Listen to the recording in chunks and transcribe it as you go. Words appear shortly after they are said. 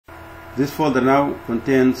This folder now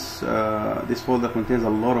contains a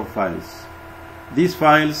lot of files. These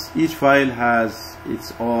files, each file has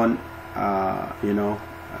its own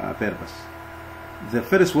purpose. The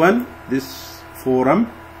first one, this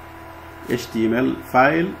forum HTML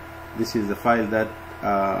file, this is the file that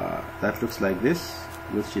looks like this,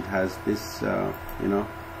 which it has this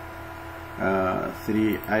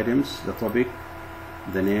 3 items: the topic,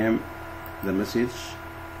 the name, the message,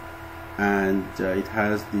 and it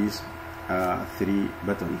has these 3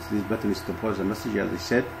 buttons. This button is to post a message, as I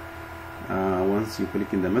said. Once you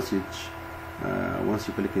click in the message, once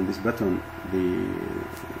you click in this button,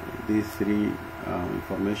 these 3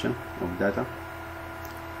 information of data,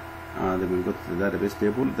 they will go to the database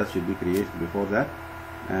table that should be created before that,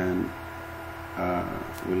 and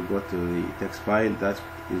we'll go to the text file that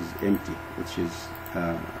is empty, which is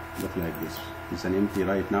look like this. It's an empty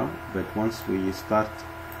right now, but once we start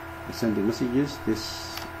sending messages,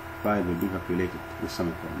 this file will be populated with some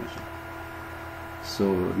information.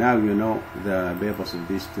 So now you know the purpose of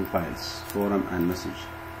these 2 files, forum and message.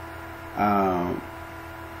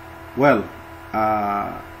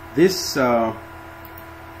 This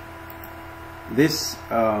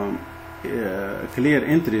clear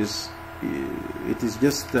entries, it is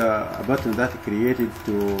just a button that created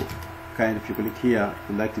to kind of, you click here,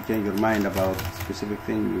 you'd like to change your mind about a specific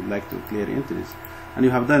thing, you'd like to clear entries, and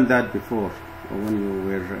you have done that before when you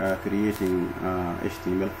were creating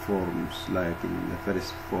HTML forms, like in the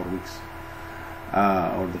first 4 weeks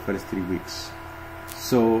or the first 3 weeks.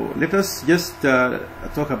 So let us just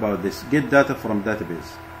talk about this. Get data from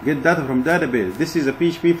database. Get data from database. This is a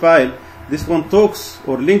PHP file. This one talks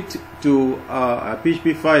or linked to a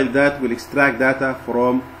PHP file that will extract data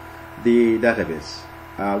from the database.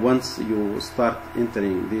 Once you start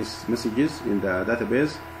entering these messages in the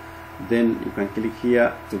database, then you can click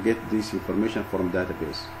here to get this information from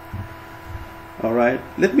database. All right,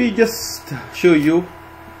 let me just show you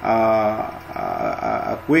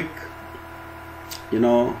a quick,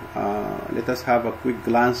 let us have a quick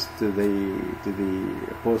glance to the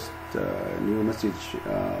post new message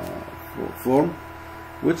form,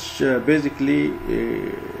 which basically,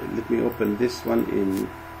 let me open this one in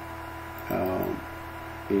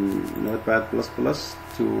Notepad++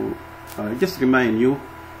 to just remind you,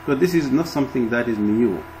 because this is not something that is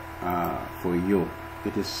new for you.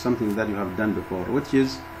 It is something that you have done before, which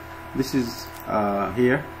is, this is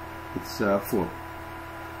here, it's form.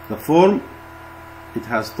 The form, it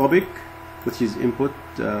has topic, which is input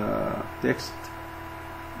text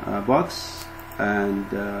box, and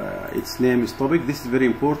its name is topic. This is very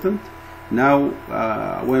important. Now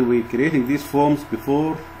when we're creating these forms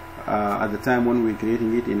before, at the time when we're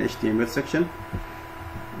creating it in HTML section,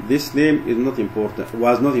 this name is not important,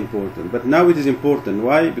 was not important, but now it is important.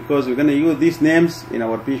 Why? Because we're going to use these names in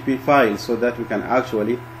our PHP file so that we can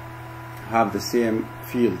actually have the same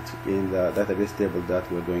field in the database table that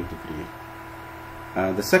we're going to create.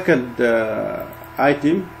 The second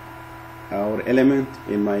item or element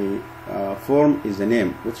in my form is the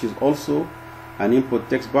name, which is also an input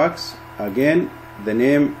text box. Again, the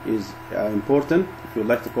name is important if you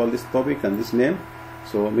like to call this topic and this name.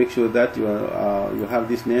 So make sure that you have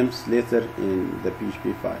these names later in the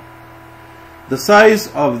PHP file. The size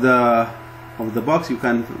of the box, you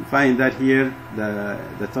can find that here.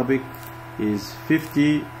 The topic is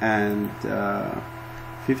 50 and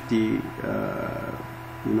 50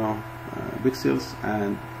 pixels,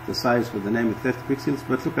 and the size for the name is 30 pixels.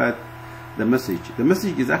 But look at the message. The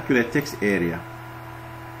message is actually a text area.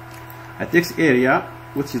 A text area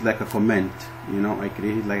which is like a comment. I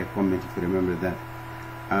created like a comment, if you remember that.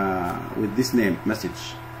 With this name,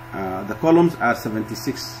 message. The columns are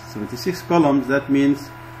 76 columns. That means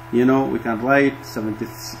we can write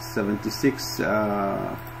 76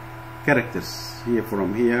 characters here,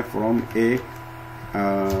 from A,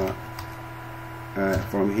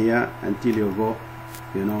 from here until you go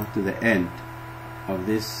to the end of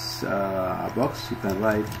this box. You can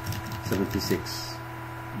write 76.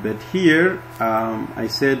 But here I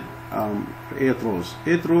said 8 rows.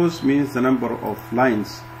 8 rows means the number of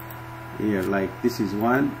lines here, like this is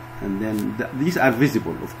 1, and then these are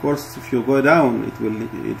visible. Of course, if you go down, it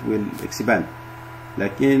will expand.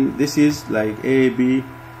 Like this is like A, B,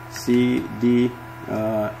 C, D,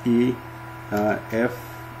 E, F,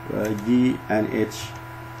 G, and H.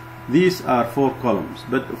 These are 4 columns,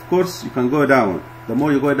 but of course you can go down. The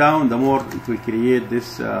more you go down, the more it will create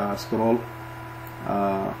this scroll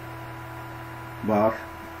bar.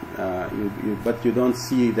 But you don't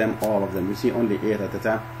see them, all of them. You see only 8 at a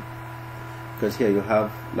time, because here you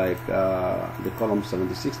have like the column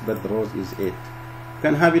 76, but the rows is 8. You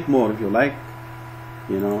can have it more if you like,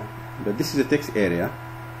 but this is a text area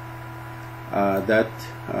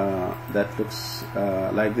that looks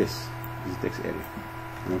like this. This is text area.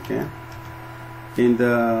 Okay. In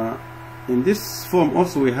this form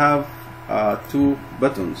also we have two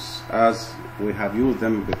buttons, as we have used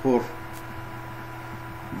them before.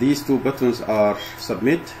 These two buttons are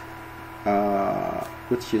submit,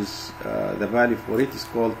 which is the value for it is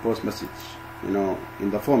called post message. You know,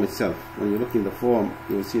 in the form itself, when you look in the form,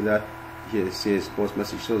 you will see that here it says post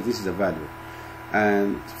message, so this is the value.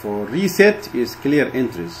 And for reset is clear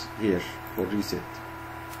entries here. For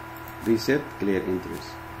reset clear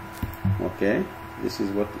entries. Okay, this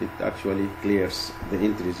is what it actually clears the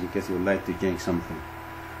entries in case you would like to change something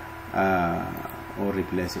or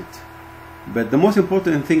replace it. But the most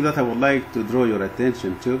important thing that I would like to draw your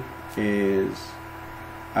attention to is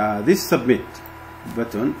this submit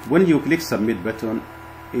button. When you click submit button,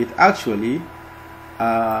 it actually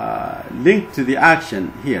linked to the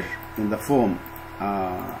action here in the form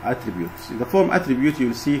attributes. In the form attribute, you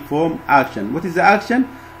will see form action. What is the action?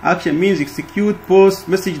 Action means execute post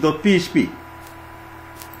message.php,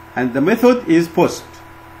 and the method is post.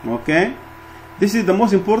 Okay, this is the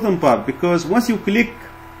most important part, because once you click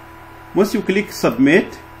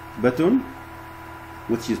submit button,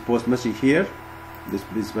 which is post message here,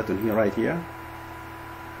 this button here, right here,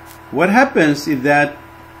 what happens is that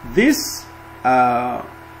this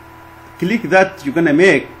click that you're gonna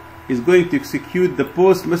make is going to execute the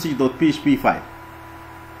post message.php file.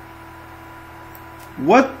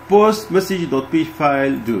 What post message.php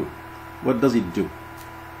file do? What does it do?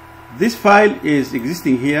 This file is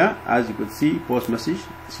existing here, as you could see, post message.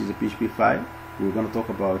 This is a PHP file. We're going to talk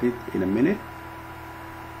about it in a minute.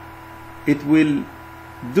 It will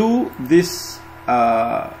do this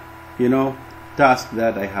task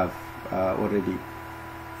that I have already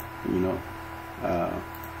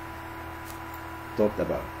talked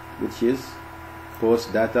about, which is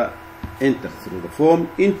post data enter through the form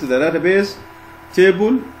into the database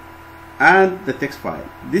table and the text file.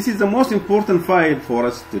 This is the most important file for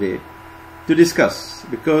us today to discuss,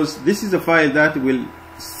 because this is a file that will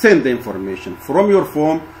send the information from your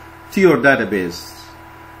form to your database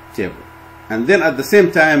table, and then at the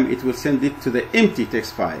same time it will send it to the empty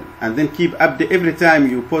text file, and then keep update. Every time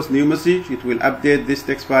you post new message, it will update this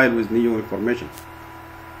text file with new information.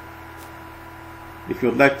 If you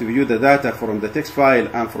would like to view the data from the text file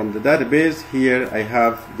and from the database, here I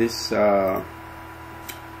have this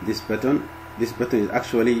this button. This button is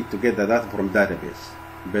actually to get the data from database,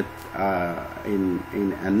 but in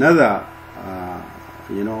another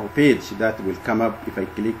page that will come up, if I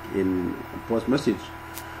click in post message,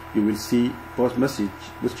 you will see post message,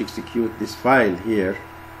 which execute this file here,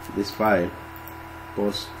 this file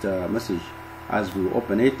post message. As we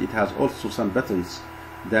open it, it has also some buttons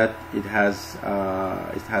that it has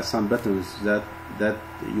some buttons that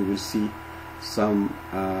you will see some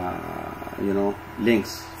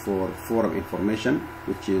links for forum information,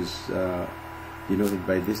 which is denoted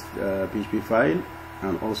by this PHP file,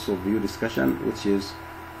 and also view discussion, which is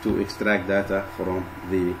to extract data from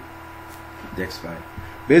the text file.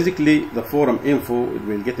 Basically, the forum info, it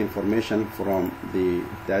will get information from the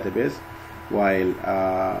database, while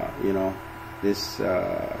this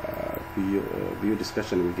view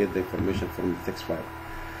discussion will get the information from the text file.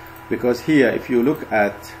 Because here, if you look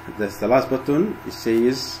at the last button, it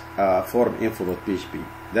says forum info.php.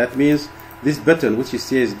 That means this button, which it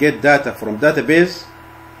says get data from database,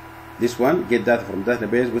 this one, get data from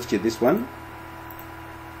database, which is this one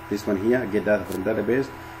here, get data from database,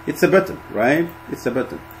 it's a button, right? It's a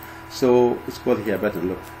button. So it's called here button.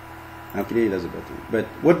 Look, I'm created as a button. But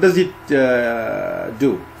what does it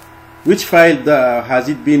do? Which file has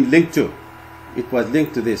it been linked to? It was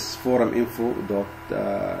linked to this forum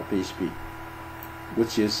info.php,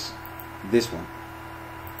 which is this one,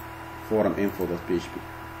 forum info.php.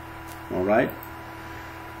 All right.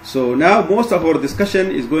 So now most of our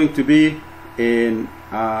discussion is going to be in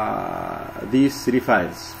these three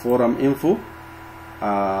files: forum info,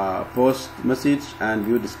 post message, and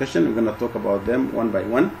view discussion. We're going to talk about them one by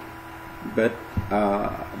one. But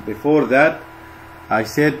before that, I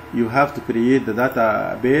said you have to create the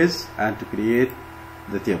database and to create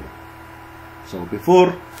the table. So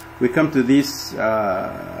before we come to these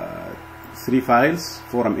three files,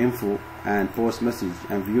 forum info and post message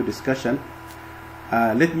and view discussion,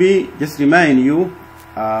 let me just remind you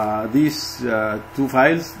these two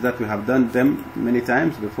files that we have done them many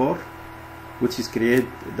times before, which is create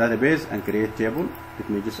database and create table. Let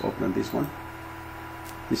me just open this one.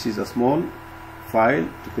 This is a small file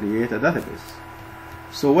to create a database.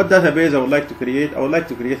 So what database I would like to create? I would like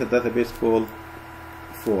to create a database called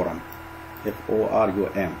forum,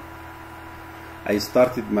 F-O-R-U-M. I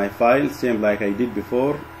started my file same like I did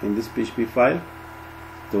before in this PHP file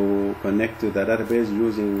to connect to the database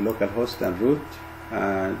using localhost and root.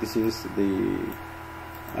 This is the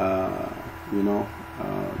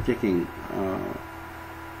checking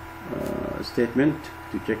statement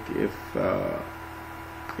to check if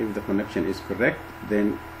the connection is correct.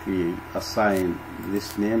 Then we assign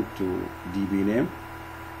this name to DB name,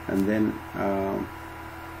 and then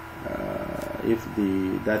if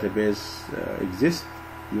the database exists,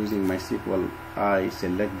 using MySQL I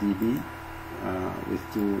select DB with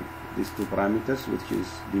these two parameters, which is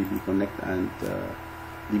DB connect and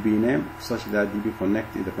DB name, such that DB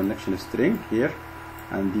connect is the connection string here,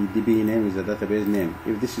 and the DB name is the database name.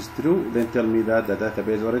 If this is true, then tell me that the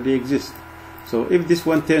database already exists. So if this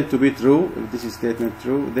one turned to be true, if this is statement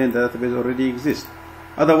true, then the database already exists.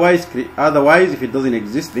 Otherwise, if it doesn't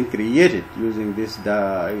exist, then create it using this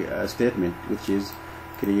statement, which is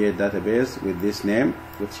create database with this name,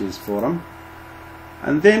 which is forum,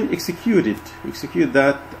 and then execute it. Execute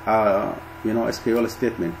that SQL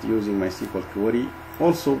statement using MySQL query,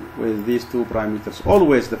 also with these two parameters.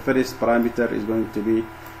 Always the first parameter is going to be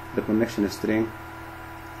the connection string,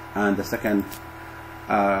 and the second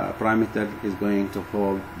parameter is going to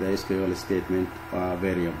hold the SQL statement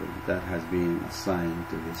variable that has been assigned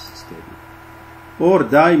to this statement. Or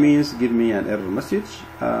die means give me an error message,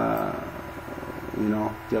 tell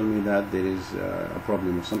me that there is a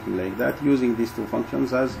problem or something like that, using these two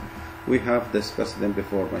functions as we have discussed them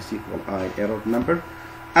before. MySQL I error number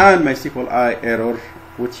and MySQL I error,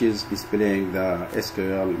 which is displaying the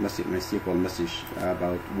SQL message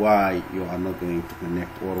about why you are not going to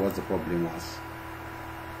connect or what the problem was.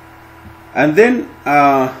 And then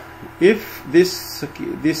if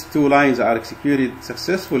these two lines are executed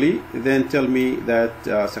successfully, then tell me that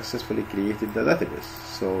successfully created the database.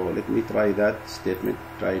 So let me try that statement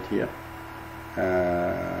right here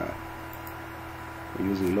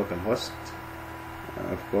using localhost.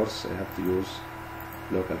 Of course, I have to use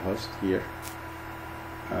localhost here.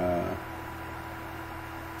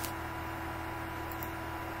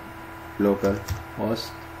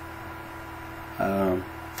 Localhost.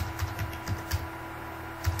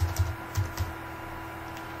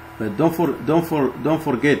 But don't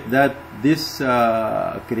forget that this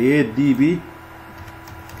create DB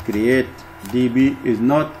is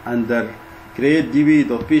not under create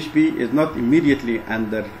DB.php is not immediately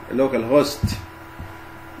under localhost.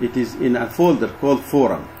 It is in a folder called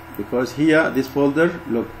forum, because here this folder,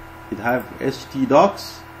 look, it have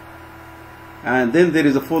htdocs, and then there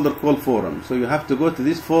is a folder called forum. So you have to go to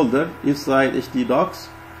this folder inside htdocs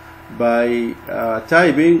by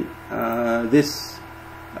typing this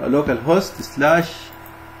localhost slash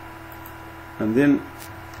and then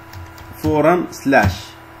forum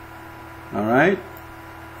slash. All right,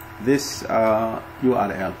 this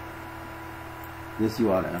URL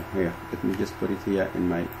here, let me just put it here in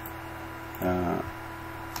my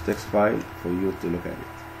text file for you to look at it.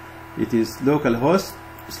 It is localhost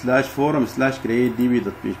slash forum slash create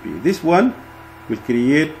db.php. This one will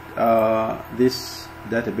create this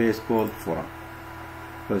database called forum.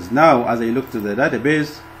 Because now, as I look to the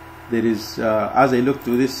database, there is, as I look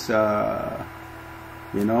to this, my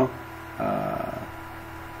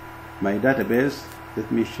database. Let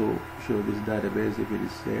me show this database if it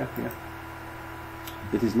is there. Yeah,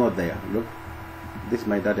 it is not there. Look, this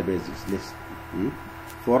my database is list.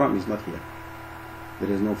 Forum is not here. There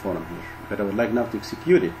is no forum here. But I would like now to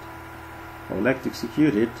execute it. I would like to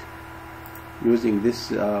execute it using this,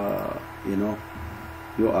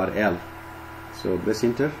 URL. So press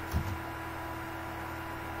enter.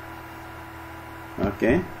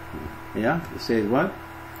 Okay, yeah, it says what?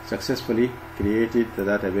 Successfully created the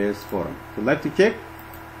database forum. If you'd like to check,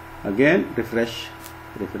 again, refresh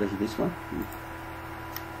this one.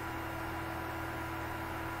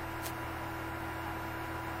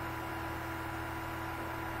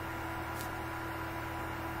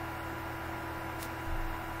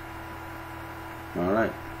 All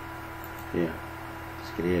right, here,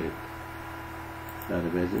 it's created.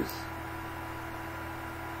 Databases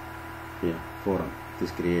here, forum, it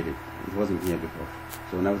is created. It wasn't here before,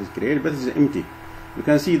 so now it is created, but it is empty. You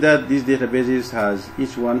can see that these databases has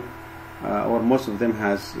each one or most of them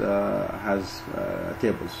has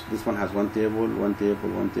tables. This one has one table,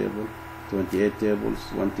 28 tables,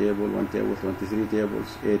 one table, 23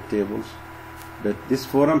 tables, 8 tables. But this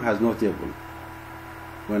forum has no table.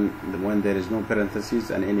 When there is no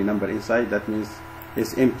parentheses and any number inside, that means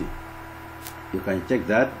it's empty. You can check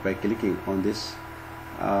that by clicking on this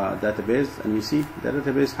database, and you see the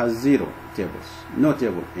database has 0 tables, no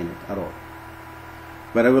table in it at all.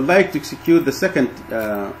 But I would like to execute the second,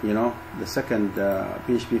 the second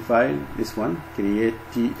PHP file, this one, create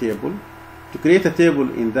table, to create a table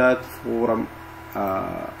in that forum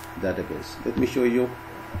database. Let me show you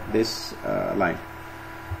this line.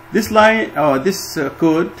 This line, this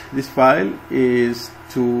code, this file is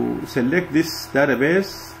to select this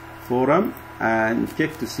database forum and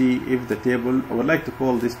check to see if the table, I would like to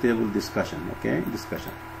call this table discussion, okay,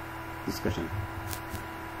 discussion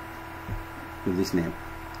with this name.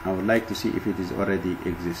 I would like to see if it is already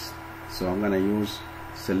exists. So I'm going to use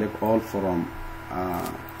select all from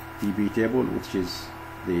DB table, which is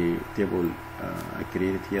the table I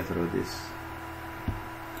created here through this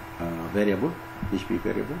variable, PHP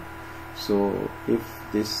variable. So if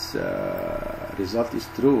this result is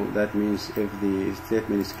true, that means if the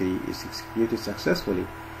statement is executed successfully,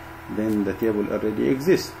 then the table already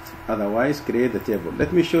exists. Otherwise, create the table.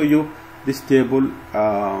 Let me show you this table,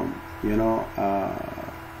 the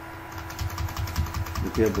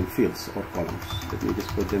table fields or columns. Let me just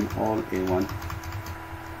put them all in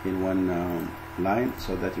one line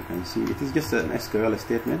so that you can see. It is just an SQL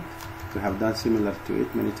statement. We have done similar to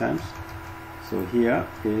it many times. So here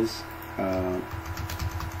is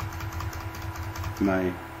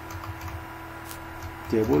my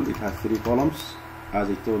table. It has 3 columns, as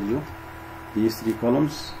I told you. These 3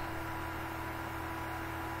 columns,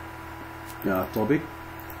 topic,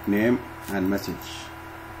 name, and message.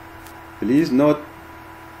 Please note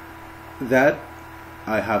that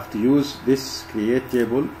I have to use this create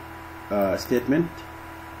table statement.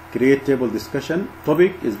 Create table discussion.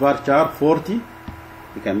 Topic is varchar 40.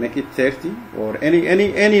 You can make it 30 or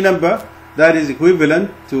any number that is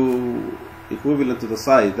equivalent to the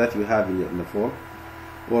size that you have in the form,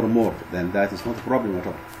 or more than that. Is not a problem at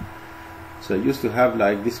all. So I used to have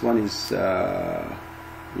like this one is 20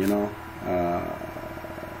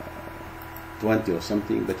 or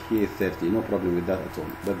something, but here 30. No problem with that at all.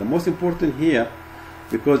 But the most important here,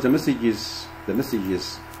 because the messages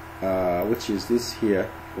which is this here,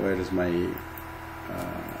 where is my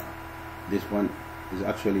this one is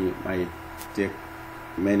actually might take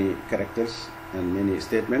many characters and many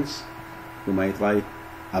statements. You might write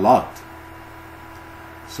a lot,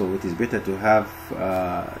 so it is better to have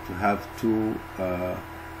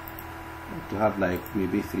like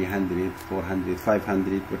maybe 300, 400,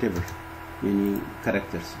 500, whatever, many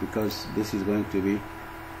characters, because this is going to be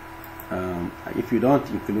if you don't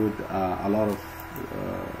include a lot of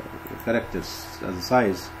characters as a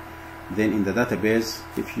size, then in the database,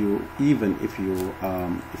 if you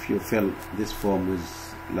fill this form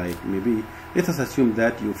with, like, maybe let us assume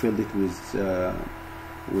that you filled it with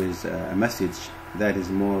a message that is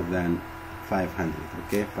more than 500,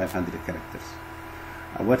 okay, 500 characters.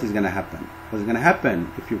 What is going to happen? What's going to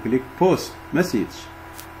happen if you click post message?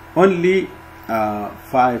 Only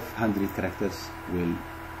 500 characters will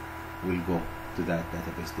go to that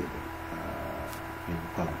database table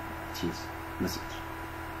column, which is message.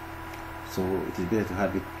 So it is better to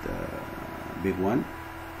have it big one.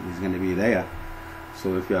 It is going to be there.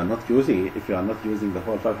 So if you are not using it, if you are not using the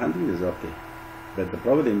whole 500, is okay. But the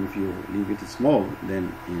problem, if you leave it small,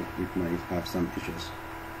 then it might have some issues.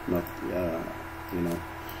 Not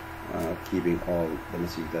keeping all the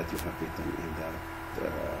message that you have written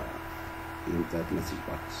in that message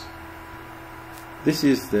box. This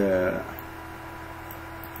is the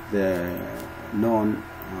known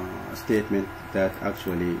statement that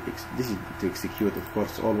actually this is to execute. Of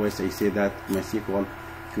course, always I say that MySQL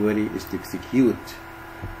query is to execute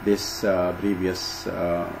this previous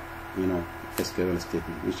SQL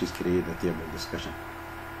statement, which is create the table discussion.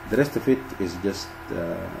 The rest of it is just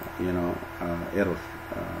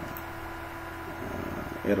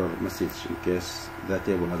error message in case the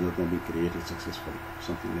table has not been created successfully,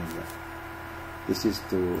 something like that. This is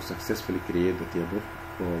to successfully create the table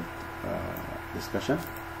called discussion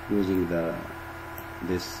using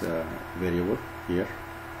this variable here.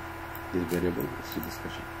 This variable is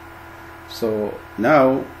discussion. So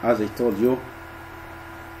now, as I told you,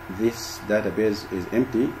 this database is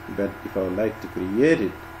empty, but if I would like to create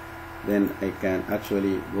it, then I can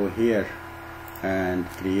actually go here and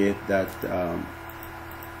create that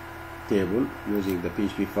table using the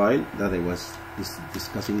PHP file that I was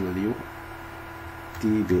discussing with you,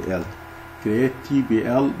 tbl. Create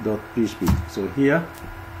tbl.php. So here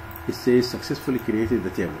it says successfully created the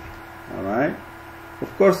table. All right.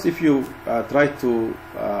 Of course, if you try to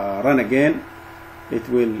run again, it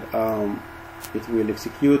will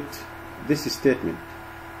execute this statement.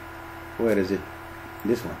 Where is it?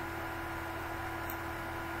 This one.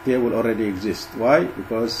 Table already exists. Why?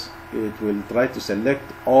 Because it will try to select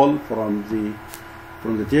all from the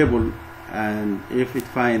table and if it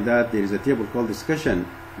finds that there is a table called discussion,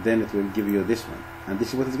 then it will give you this one, and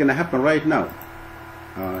this is what is going to happen right now.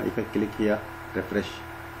 If I click here, refresh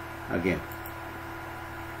again,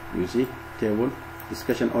 you see table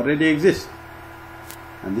discussion already exists,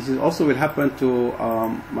 and this is also will happen to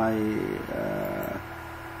my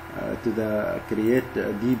to the create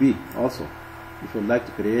DB also. If you would like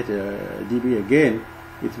to create a DB again,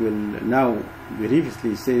 it will now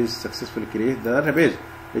previously says successfully create the database.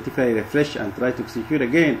 But if I refresh and try to execute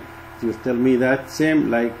again, it will tell me that same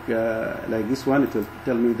like this one. It will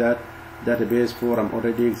tell me that database forum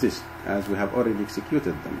already exists, as we have already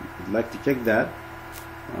executed them. If you'd like to check that,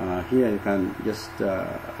 here you can just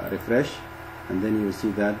refresh, and then you will see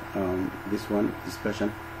that this one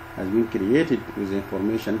discussion has been created with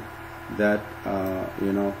information that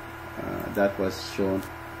that was shown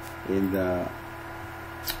in the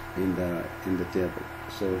table.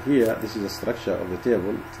 So here, this is the structure of the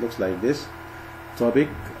table. It looks like this: topic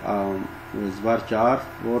with varchar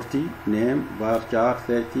 40, name varchar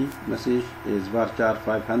 30, message is varchar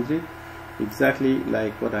 500, exactly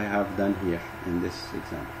like what I have done here in this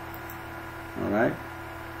example. All right.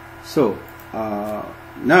 So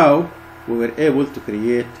now we were able to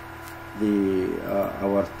create the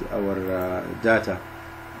our data.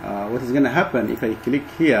 What is going to happen if I click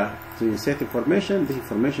here to insert information? This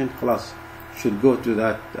information class should go to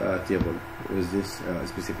that table with this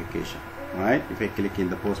specification. All right. If I click in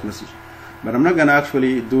the post message, but I'm not going to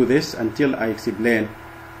actually do this until I explain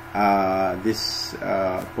this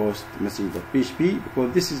post message.php,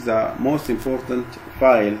 because this is the most important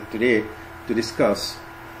file today to discuss.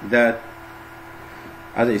 That,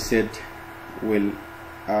 as I said, will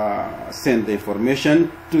send the information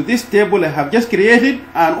to this table I have just created,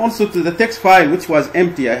 and also to the text file which was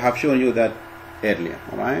empty. I have shown you that earlier.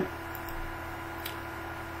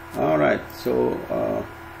 All right. So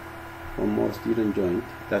one more student joined.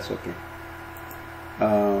 That's okay.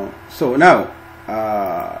 So now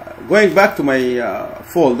going back to my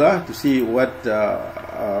folder to see what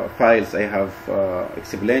files I have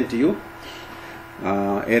explained to you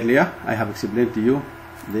earlier. I have explained to you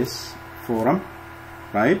this forum,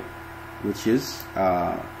 right, which is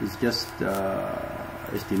just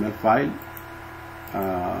HTML file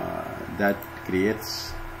that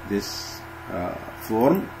creates this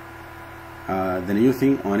form. The new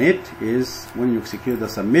thing on it is when you execute the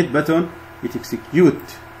submit button, it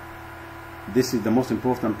executes. This is the most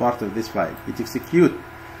important part of this file. It executes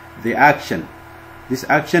the action. This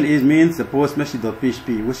action means the post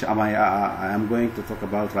message.php, which I am going to talk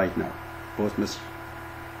about right now. Post message.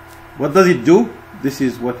 What does it do? This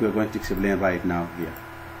is what we are going to explain right now here.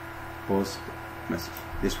 Post message.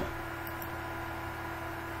 This one.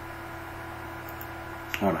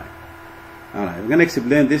 All right. All right. We're going to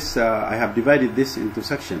explain this. I have divided this into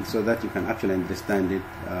sections so that you can actually understand it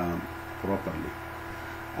properly.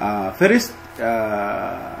 First,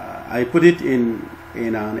 I put it in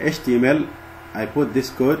an HTML. I put this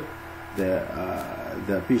code, the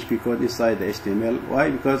PHP code inside the HTML. Why?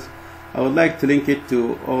 Because I would like to link it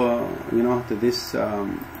to to this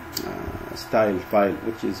style file,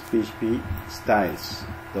 which is PHP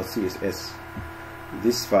styles.css.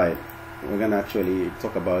 This file, we're gonna actually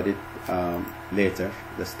talk about it later.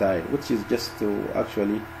 The style, which is just to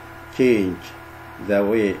actually change the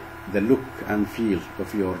way, the look and feel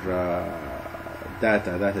of your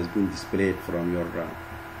data that has been displayed from your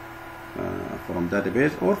from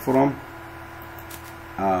database or from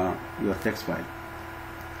your text file.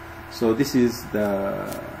 So this is the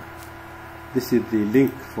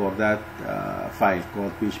link for that file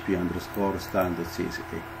called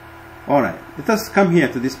php_style.csk. All right, let us come here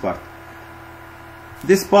to this part.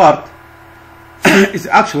 This part is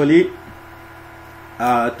actually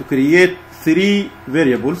to create 3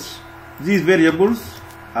 variables. These variables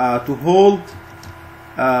to hold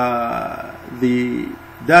the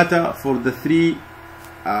data for the 3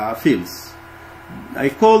 fields. I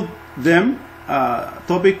called them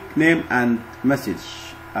topic, name, and message.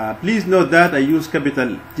 Please note that I use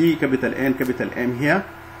capital T, capital N, capital M here,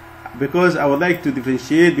 because I would like to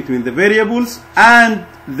differentiate between the variables and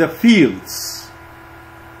the fields.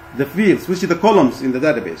 The fields, which is the columns in the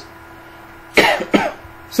database.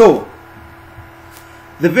 So,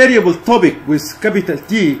 the variable topic with capital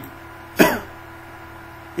T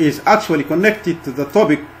is actually connected to the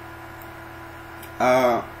topic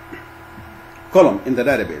column in the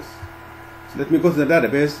database. So let me go to the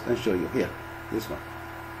database and show you here. This one.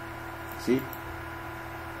 See?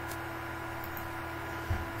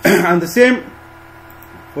 And the same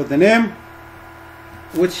for the name,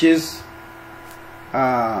 which is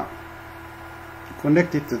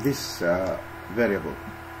connected to this variable.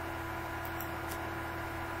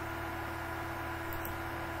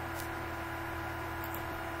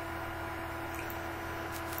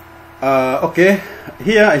 Okay,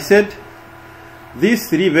 here I said these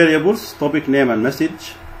three variables, topic, name, and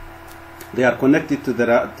message, they are connected to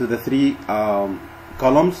the three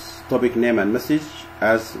columns, topic, name, and message,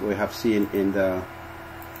 as we have seen in the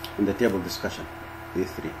table discussion. These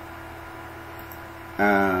three.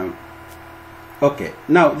 Okay,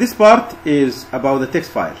 now this part is about the text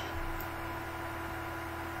file.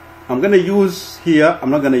 I'm going to use here, I'm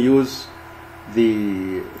not going to use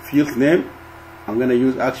the field name. I'm going to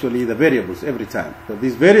use actually the variables every time. So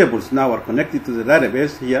these variables now are connected to the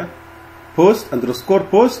database here. Post underscore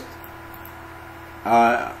post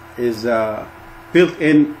is a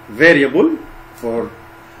built-in variable for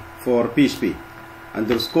PHP.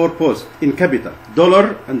 Underscore post in capital.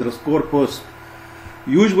 Dollar underscore post.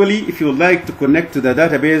 Usually, if you would like to connect to the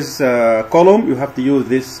database column, you have to use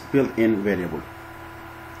this built-in variable.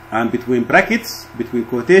 And between brackets, between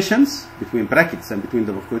quotations, between brackets and between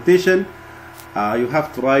double quotation, you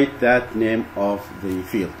have to write that name of the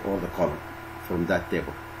field or the column from that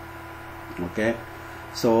table. Okay.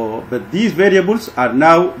 So, but these variables are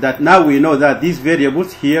now we know that these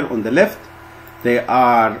variables here on the left, they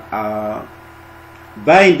are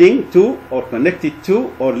binding to or connected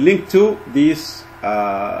to or linked to these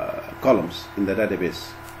columns in the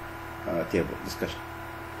database table discussion.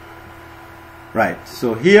 Right.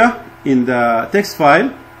 So here in the text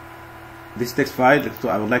file, this text file that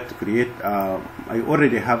I would like to create, I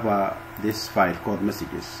already have this file called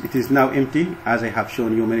messages. It is now empty, as I have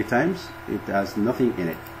shown you many times. It has nothing in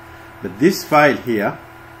it. But this file here,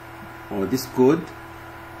 or this code,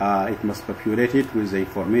 it must populate it with the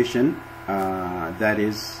information that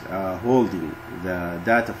is holding the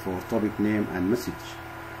data for topic, name, and message.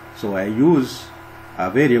 So I use a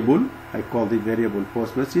variable. I call the variable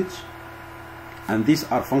post message, and these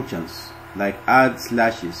are functions like add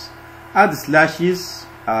slashes. Add slashes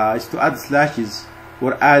is to add slashes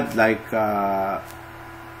or add like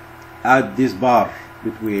add this bar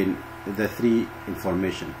between the three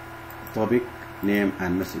information: topic, name,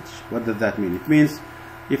 and message. What does that mean? It means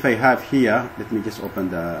if I have here, let me just open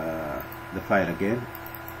the file again.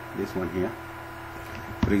 This one here.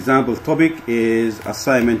 For example, topic is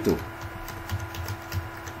assignment 2.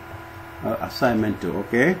 Assignment 2,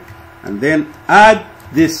 okay, and then add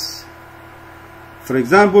this. For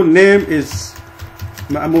example, name is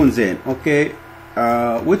Ma'amun Zain, okay,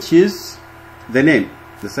 which is the name,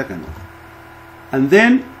 the second one, and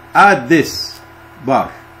then add this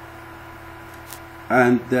bar,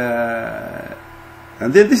 and then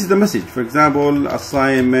this is the message. For example,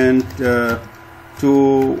 assignment 2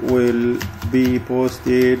 will be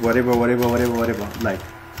posted, whatever, like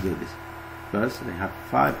do this. First, I have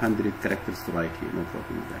 500 characters to write here, no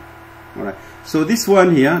problem with that. All right. So this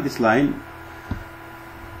one here, this line,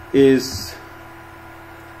 is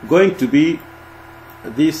going to be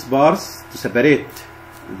these bars to separate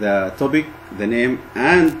the topic, the name,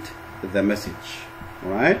 and the message.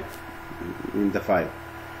 All right, in the file.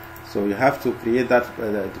 So you have to create that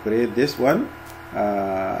to create this one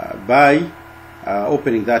by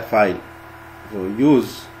opening that file. So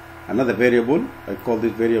use another variable. I call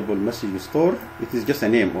this variable message store. It is just a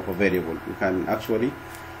name of a variable. You can actually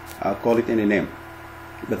call it any name,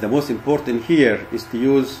 but the most important here is to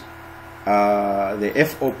use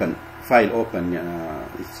the fopen, file open.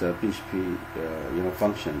 It's a PHP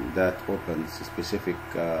function that opens a specific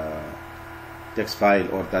text file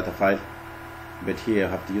or data file. But here I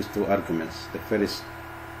have to use two arguments. The first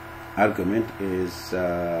argument is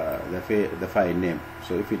the file name.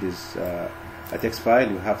 So if it is a text file,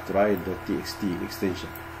 you have to write .txt extension.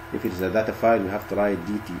 If it is a data file, you have to write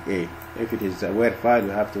DTA. If it is a Word file, you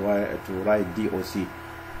have to write DOC.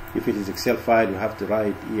 If it is Excel file, you have to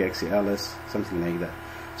write EXLS, something like that.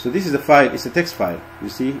 So this is the file. It's a text file. You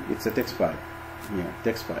see, it's a text file. Yeah,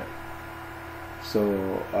 text file.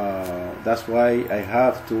 So that's why I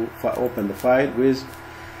have to open the file with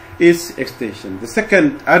its extension. The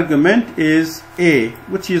second argument is A,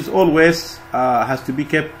 which is always has to be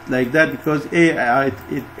kept like that, because A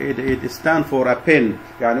it stands for append.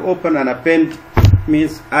 Open and append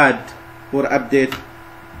means add or update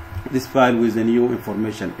this file with the new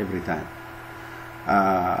information every time.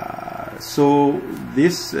 So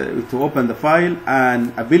this to open the file,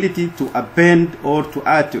 and ability to append or to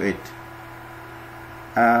add to it.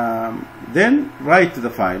 Then write to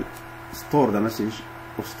the file, store the message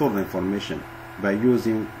or store the information by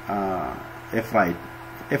using fwrite.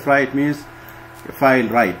 Fwrite means file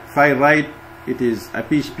write. File write, it is a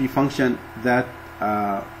PHP function that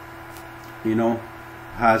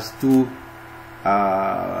has two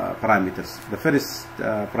parameters. The first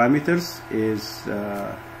parameters is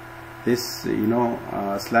this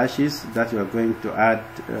slashes that you are going to add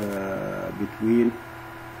between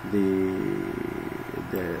the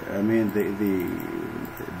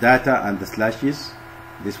data and the slashes.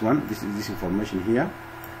 This information here,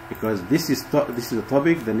 because this is the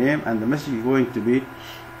topic, the name, and the message is going to be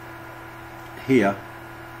here,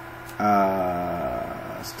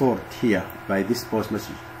 stored here by this post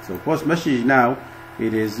message. So post message now,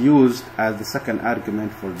 it is used as the second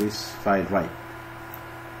argument for this file write,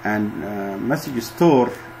 and message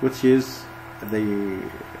store, which is the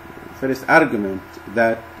first argument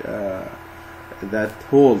that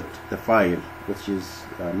hold the file, which is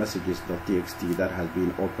messages.txt that has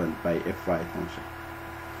been opened by fwrite function.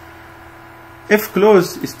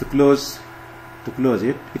 Fclose is to close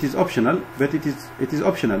it. It is optional, but it is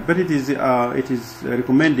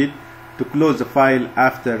recommended to close the file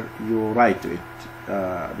after you write to it,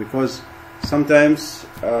 because sometimes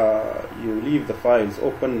you leave the files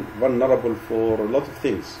open, vulnerable for a lot of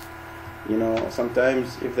things.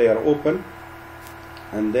 Sometimes if they are open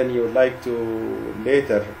and then you would like to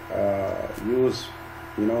later use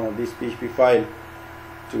this PHP file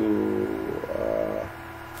to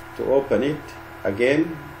open it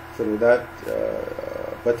again through that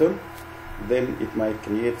button, then it might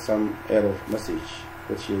create some error message,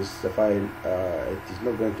 which is the file it is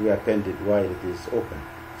not going to be appended while it is open,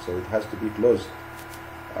 so it has to be closed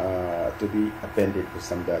to be appended with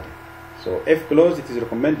some data. So fclose, it is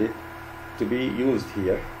recommended to be used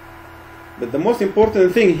here. But the most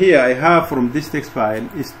important thing here I have from this text file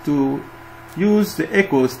is to use the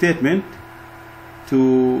echo statement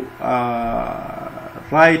to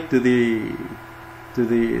write to the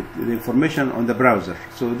information on the browser.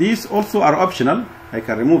 So these also are optional. I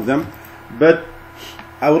can remove them, but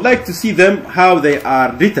I would like to see them how they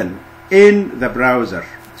are written in the browser.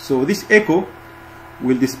 So this echo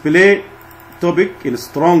will display topic in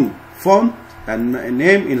strong font, and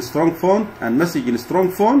name in strong font, and message in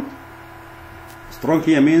strong font. Strong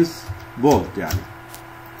here means bold.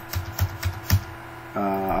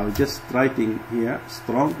 I'm just writing here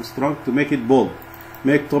strong to make it bold.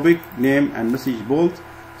 Make topic, name, and message bold,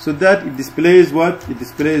 so that it displays what? It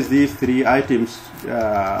displays these three items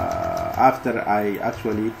after I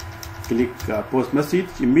actually click post message.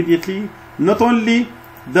 Immediately, not only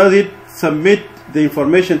does it submit the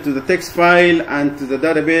information to the text file and to the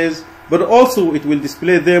database, but also it will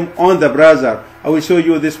display them on the browser. I will show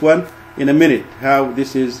you this one in a minute, how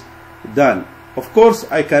this is done. Of course,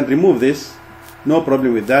 I can remove this, no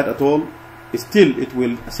problem with that at all. Still, it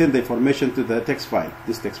will send the information to the text file,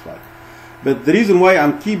 this text file. But the reason why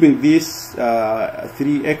I'm keeping these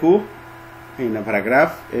three echo in a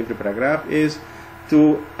paragraph, every paragraph, is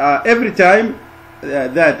to every time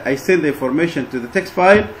that I send the information to the text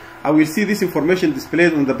file, I will see this information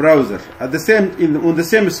displayed on the browser at the same on the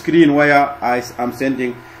same screen where I'm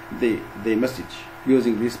sending the message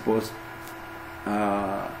using this post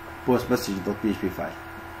message.php file.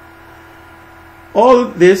 All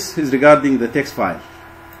this is regarding the text file.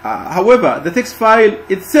 However, the text file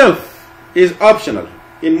itself is optional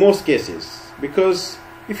in most cases, because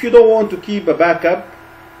if you don't want to keep a backup,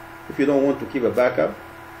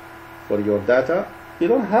 for your data, you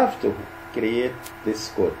don't have to create this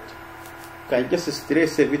code. You can just straight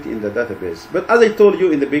save it in the database. But as I told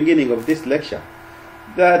you in the beginning of this lecture,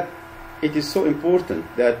 that it is so important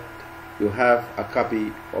that you have a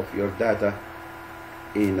copy of your data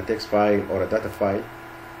in a text file or a data file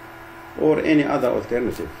or any other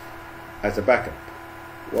alternative as a backup.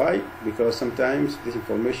 Why? Because sometimes this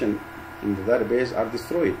information in the database are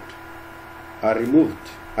destroyed, are removed,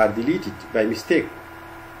 are deleted by mistake,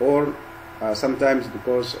 or sometimes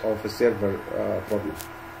because of a server problem,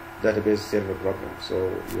 database server problem.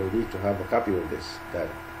 So you need to have a copy of this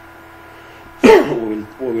data. we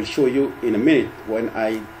will show you in a minute when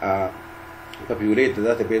I populate the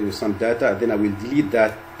database with some data, then I will delete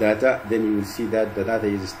that data, then you will see that the data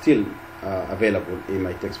is still available in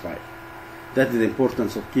my text file. That is the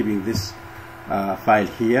importance of keeping this file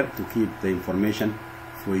here, to keep the information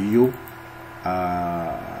for you,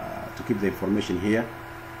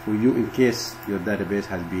 in case your database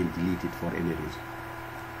has been deleted for any reason.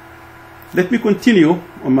 Let me continue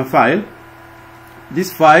on my file.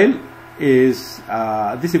 This file is,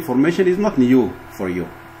 this information is not new for you.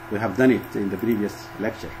 We have done it in the previous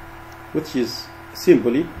lecture, which is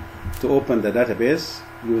simply to open the database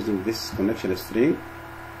using this connection string,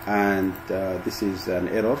 and this is an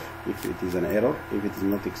error if it is an error, if it is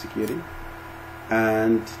not executing,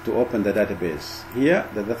 and to open the database. Here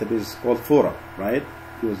the database is called fora, right?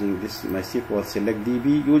 Using this MySQL select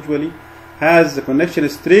DB usually has the connection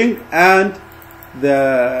string and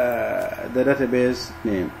the database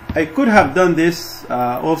name. I could have done this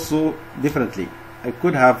also differently. I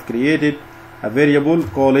could have created a variable,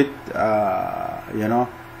 call it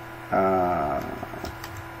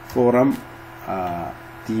forum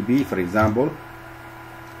db, for example,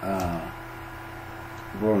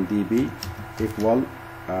 forum db equal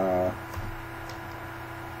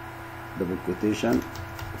double quotation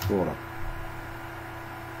forum,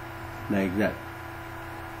 like that,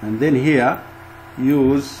 and then here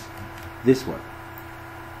use this one,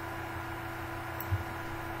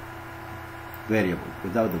 variable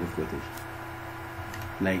without double quotation,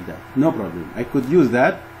 like that. No problem. I could use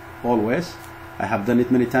that always. I have done it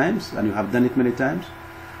many times, and you have done it many times.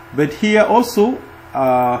 But here also,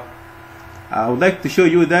 I would like to show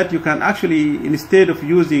you that you can actually, instead of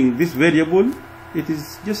using this variable, it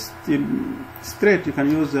is just straight. You can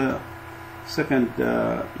use a second,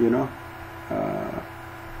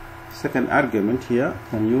 second argument here,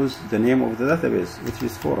 and use the name of the database, which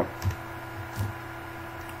is forum,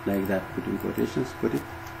 like that, between quotations, put it.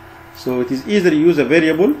 So it is either use a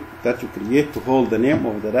variable that you create to hold the name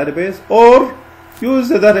of the database, or use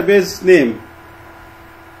the database name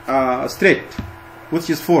straight, which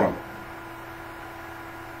is forum.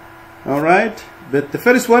 Alright, but the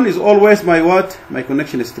first one is always my what? My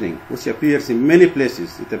connection string, which appears in many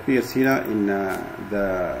places. It appears here in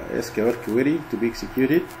the SQL query to be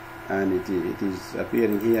executed, and it is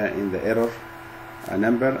appearing here in the error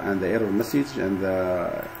number and the error message and the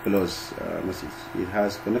close message. It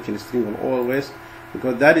has connection string always,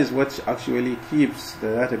 because that is what actually keeps the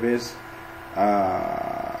database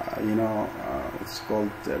it's called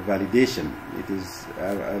validation. It is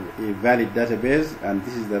a valid database, and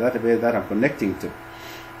this is the database that I'm connecting to.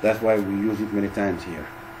 That's why we use it many times here.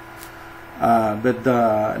 But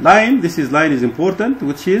the line, line is important,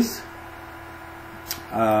 which is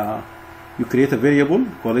you create a variable,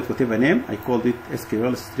 call it whatever name. I called it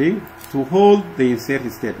SQL string, to hold the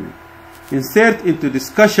insert statement. Insert into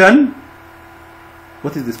discussion.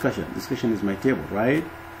 What is discussion? Discussion is my table, right?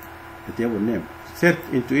 The table name. Insert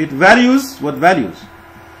into it values. What values?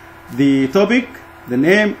 The topic, the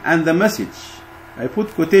name, and the message. I put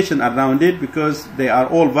quotation around it because they are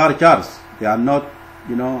all varchars. They are not,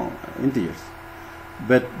 integers.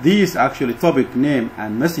 But these actually topic, name,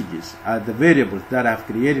 and messages are the variables that I've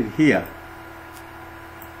created here.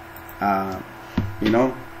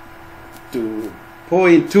 To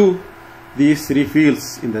point to these three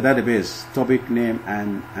fields in the database: topic, name,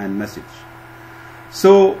 and message.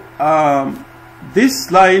 So this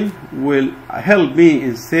line will help me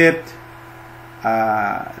insert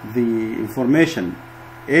the information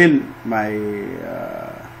in my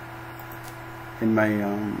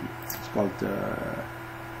it's called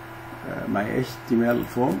my HTML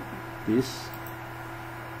form, this,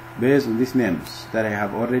 based on these names that I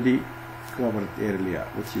have already covered earlier,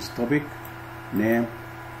 which is topic, name,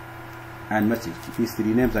 and message. These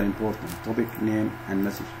three names are important: topic, name, and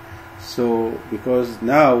message. So because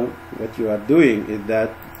now what you are doing is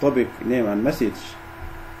that topic, name, and message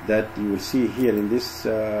that you will see here in this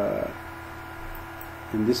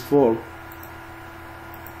form,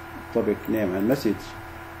 topic, name, and message,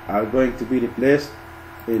 are going to be replaced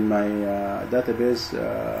in my database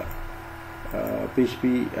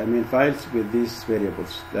PHP files with these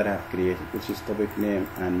variables that I have created, which is topic, name,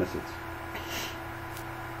 and message.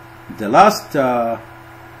 The last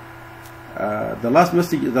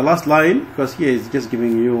message, the last line, because here is just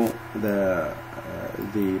giving you the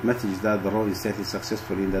message that the row is set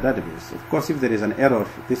successfully in the database. Of course, if there is an error,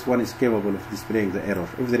 this one is capable of displaying the error.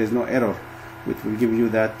 If there is no error, which will give you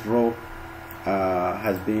that row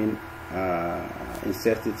has been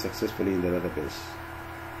inserted successfully in the database.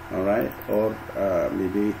 All right, or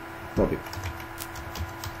maybe topic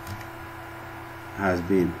has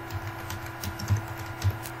been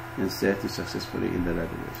inserted successfully in the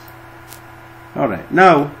database. All right,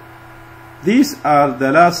 now these are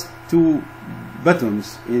the last two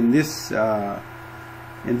buttons in this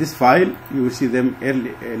file. You will see them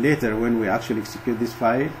later when we actually execute this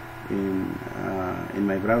file in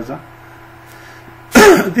my browser.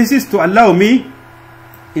 This is to allow me,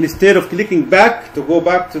 instead of clicking back to go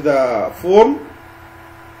back to the form,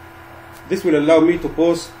 this will allow me to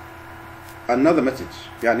post another message.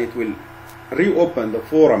 Yani it will reopen the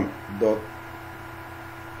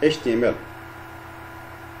forum.html.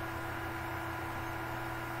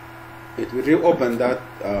 It will reopen that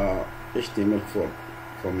HTML form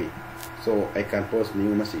for me, so I can post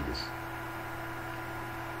new messages.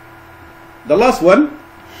 The last one,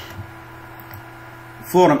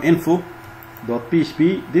 forum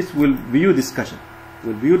info.php, this will view discussion.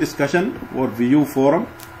 Will view discussion or view forum.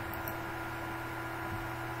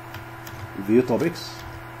 view topics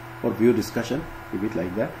or view discussion, a bit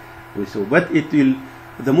like that. So, but it will,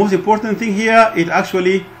 the most important thing here, it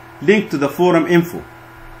actually linked to the forum info,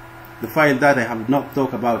 the file that I have not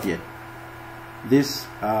talked about yet, this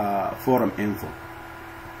forum info.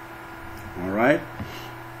 All right,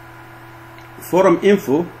 forum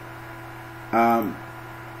info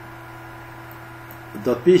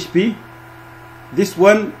 .php. This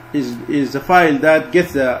one is a file that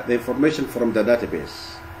gets the information from the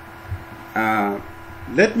database.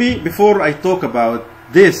 Let me, before I talk about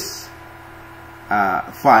this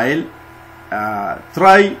file,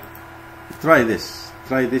 try this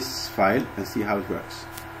file and see how it works.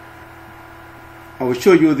 I will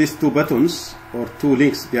show you these two buttons or two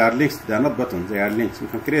links. They are links, they are not buttons, they are links. We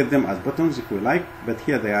can create them as buttons if we like, but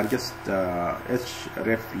here they are just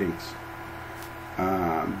href links.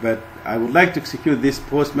 But I would like to execute this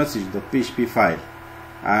post message.php file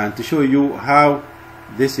and to show you how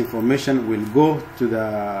this information will go to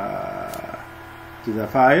the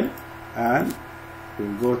file, and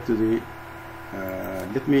will go to the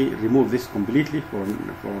let me remove this completely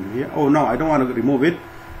from here. Oh no, I don't want to remove it,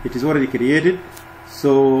 it is already created.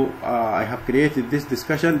 So I have created this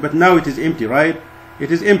discussion, but now it is empty, right? It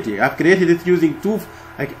is empty. I've created it using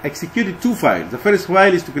I executed two files. The first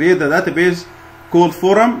file is to create the database called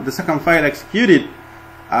forum. The second file executed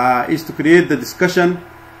is to create the discussion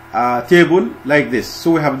table like this.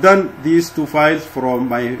 So we have done these two files from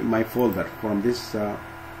my folder, from this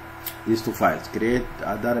these two files, create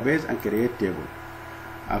a database and create table.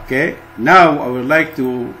 Okay, now I would like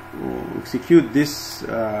to execute this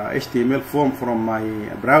HTML form from my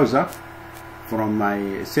browser, from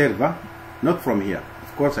my server, not from here.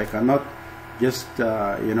 Of course, I cannot just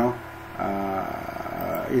enter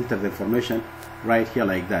the information right here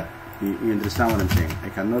like that. You understand what I'm saying? I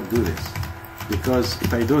cannot do this, because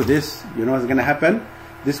if I do this, you know what's going to happen?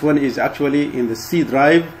 This one is actually in the C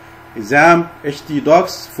drive, exam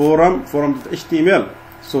htdocs forum.html.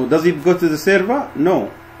 So does it go to the server? No.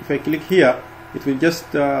 If I click here, it will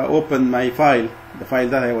just open my file, the file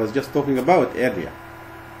that I was just talking about earlier.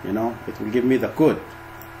 You know, it will give me the code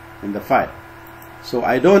in the file. So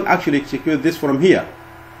I don't actually execute this from here.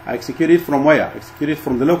 I execute it from where? I execute it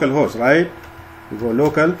from the local host, right? We go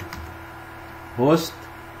local host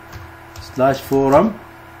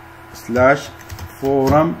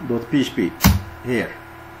 /forum/forum.php here.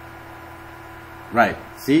 Right.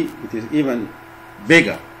 See, it is even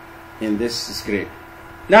bigger in this screen.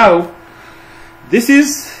 Now, this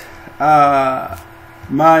is my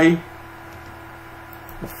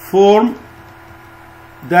form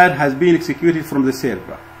that has been executed from the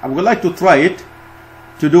server. I would like to try it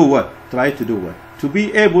to do what? Try to do what? To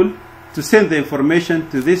be able to send the information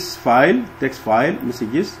to this file, text file,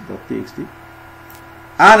 messages.txt,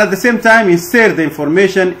 and at the same time insert the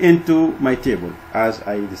information into my table as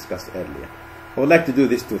I discussed earlier. I would like to do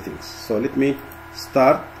these two things. So let me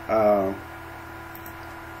start.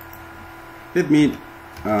 Let me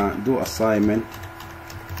do assignment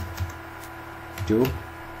 2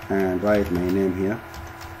 and write my name here,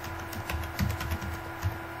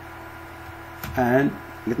 and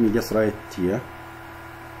let me just write here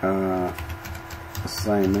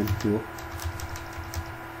assignment 2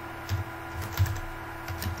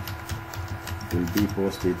 will be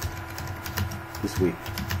posted this week.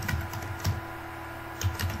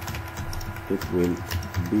 It will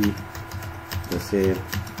be the same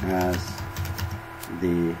as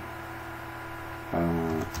the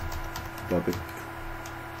topic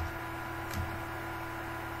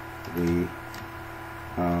we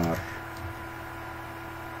are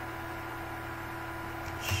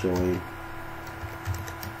showing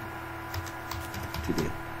today.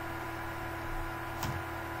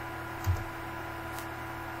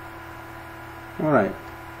 All right.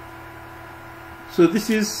 So this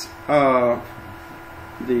is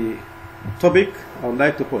the topic I would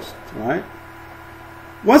like to post. Right.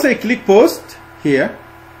 Once I click post here,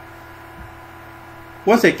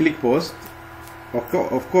 of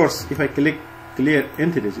course, if I click clear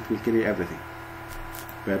entities, it will clear everything.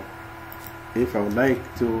 But if I would like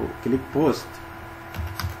to click post,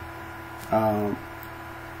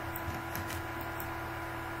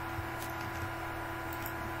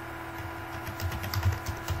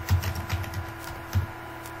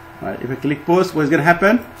 right, if I click post, what's going to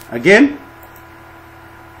happen? Again,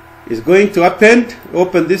 it's going to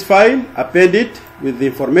open this file, append it with the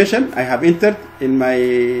information I have entered in my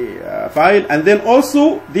file, and then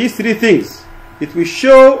also these three things. It will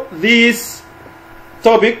show this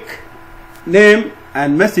topic, name,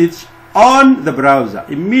 and message on the browser,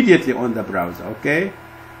 immediately on the browser, okay?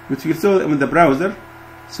 Which will show in the browser,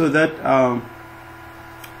 so that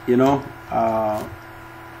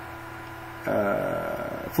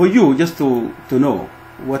for you just to know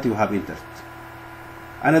what you have entered.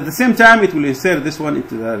 And at the same time, it will insert this one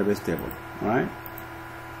into the database table, right?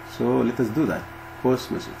 So let us do that.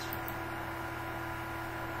 Post message.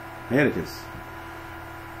 Here it is.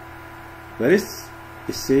 Where is it?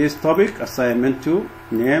 Says topic assignment 2,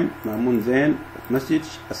 name Mamun Zain, message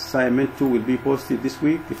assignment 2 will be posted this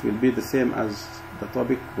week. It will be the same as the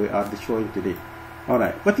topic we are showing today.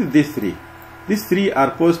 Alright, what is these three? These three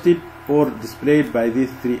are posted or displayed by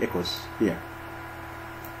these three echoes here.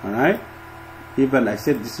 Alright, even I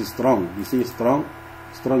said this is strong. You see strong?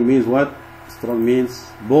 Strong means what? Strong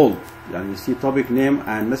means bold. And you see topic, name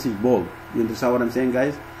and message bold. You understand what I'm saying,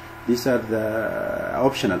 guys? These are the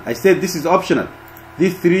optional. I said this is optional.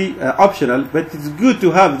 These three are optional, but it's good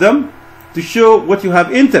to have them to show what you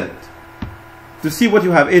have entered, to see what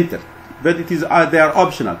you have entered. But it is they are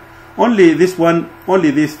optional. Only this one,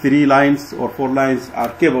 only these 3 lines or 4 lines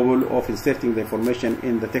are capable of inserting the information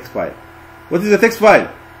in the text file. What is the text file?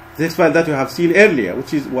 The text file that you have seen earlier,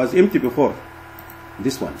 which was empty before.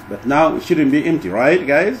 This one, but now it shouldn't be empty, right,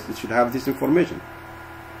 guys? It should have this information.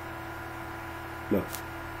 Look,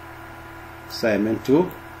 assignment 2.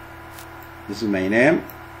 This is my name,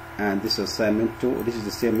 and this is assignment 2. This is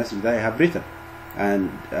the same message that I have written, and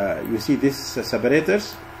you see these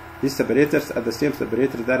separators. These separators are the same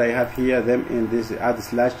separators that I have here, them in this add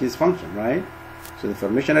slash this function, right? So the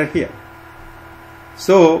information are here.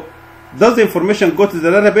 So does the information go to the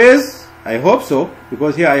database? I hope so,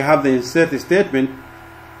 because here I have the insert statement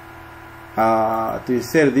to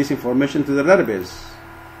insert this information to the database.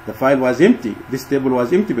 The file was empty. This table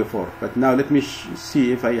was empty before, but now let me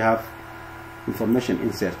see if I have information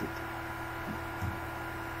inserted.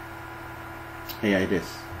 Here it is.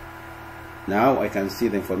 Now I can see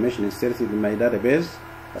the information inserted in my database.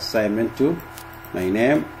 Assignment 2, my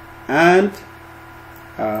name, and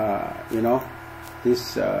you know,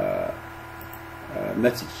 this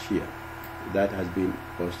message here that has been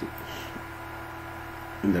posted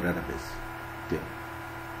in the database. Yeah.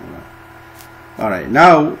 All right.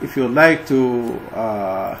 Now, if you would like to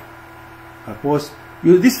post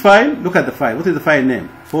this file, look at the file. What is the file name?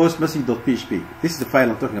 Postmessage.php. This is the file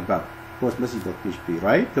I'm talking about. Postmessage.php,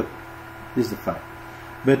 right? Look, this is the file.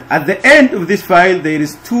 But at the end of this file, there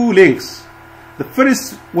is 2 links. The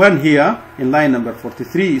first one here in line number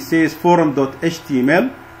 43 says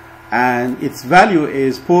forum.html, and its value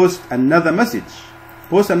is post another message.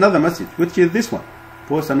 Post another message, which is this one.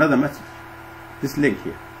 Post another message. This link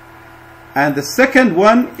here. And the second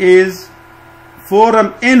one is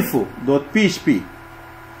foruminfo.php.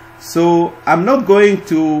 So I'm not going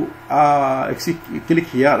to click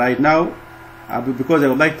here right now because I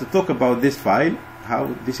would like to talk about this file, how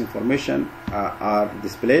this information are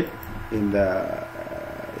displayed in the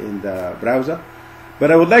browser.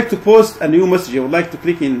 But I would like to post a new message. I would like to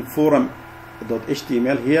click in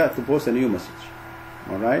forum.html here to post a new message.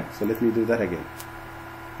 All right, so let me do that again.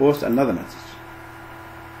 Post another message.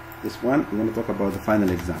 This one, I'm going to talk about the final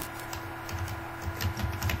exam.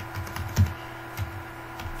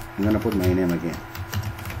 I'm going to put my name again.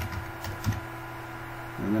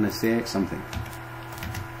 I'm going to say something.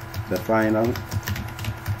 The final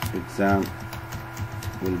exam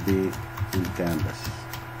will be in Canvas.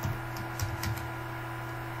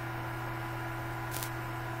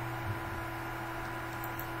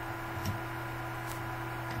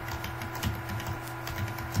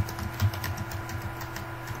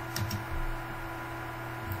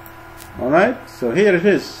 Alright, so here it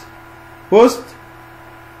is. Post.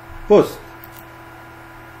 So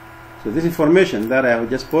this information that I have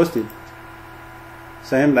just posted,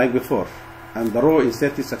 same like before, and the row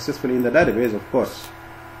inserted successfully in the database, of course.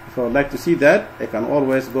 If I would like to see that, I can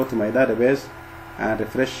always go to my database and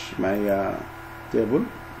refresh my table,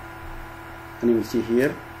 and you will see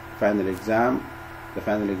here final exam, the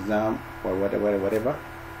final exam, or whatever.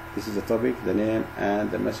 This is the topic, the name, and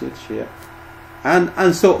the message here,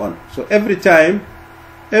 and so on. So every time,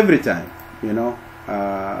 you know,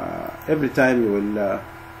 every time you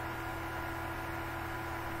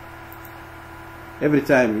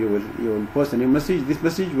will post a new message. This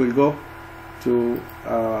message will go to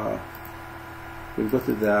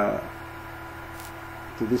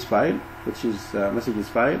this file, which is messages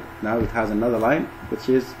file. Now it has another line, which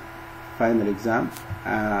is final exam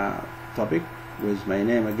topic with my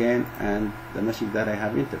name again and the message that I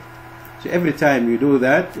have entered. So every time you do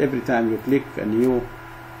that, every time you click a new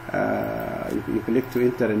you click to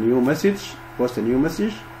enter a new message, post a new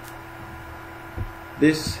message,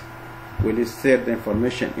 this will insert the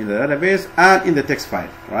information in the database and in the text file,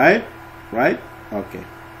 right? Okay.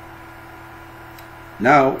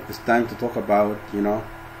 Now it's time to talk about, you know,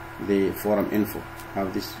 the forum info, how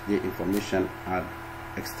the information are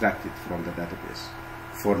extracted from the database.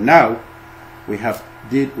 For now, we have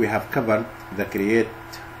covered the create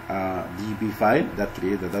DB file that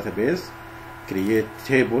create the database, create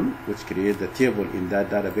table which create the table in that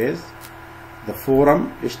database, the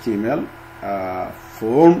forum HTML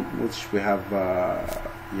form which we have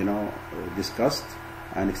you know, discussed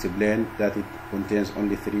and explained that it contains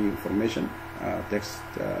only 3 information, text,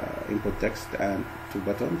 input text and 2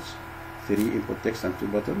 buttons, 3 input text and 2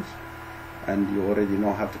 buttons, and you already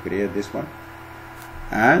know how to create this one.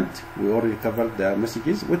 And we already covered the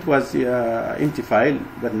messages, which was empty file,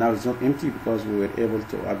 but now it's not empty because we were able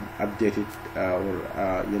to update it or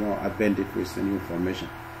you know, append it with the new information.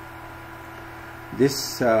 This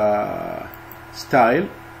style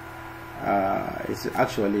is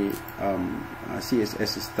actually a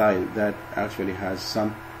CSS style that actually has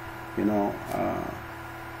some, you know,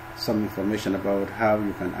 some information about how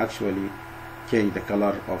you can actually change the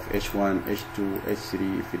color of H1, H2,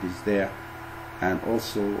 H3 if it is there, and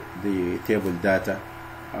also the table data.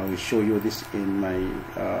 I will show you this in my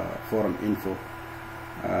forum info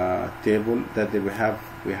table that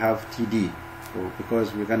we have TD, so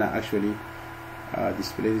because we're gonna actually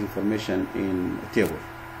display this information in a table.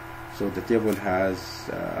 So the table has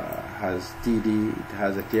TD, it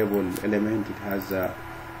has a table element, it has a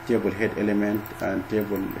table head element and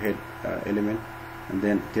table head element, and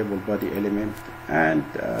then table body element, and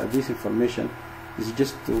this information is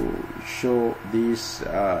just to show these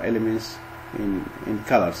elements in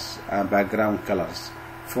colors, background colors,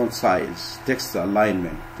 font size, text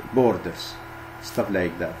alignment, borders, stuff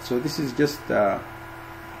like that. So this is just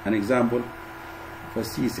an example of a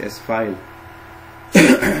CSS file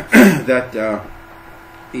that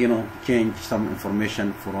you know, change some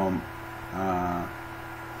information from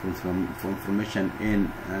information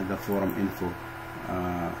in the forum info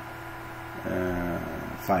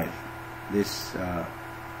file. This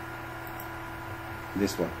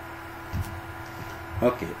one.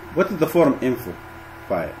 Okay, what is the forum info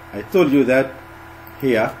file? I told you that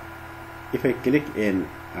here, if I click in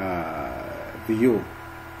view,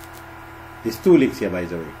 there's 2 links here, by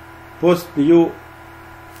the way. Post view,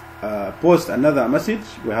 post another message,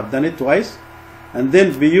 we have done it twice, and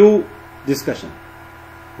then view discussion.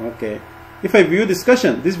 Okay, if I view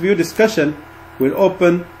discussion, this view discussion will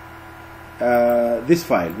open this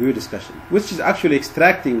file, view discussion, which is actually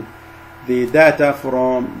extracting the data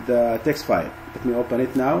from the text file. Let me open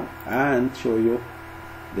it now and show you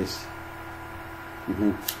this.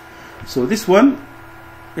 So this one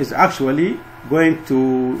is actually going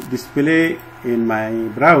to display in my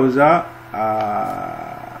browser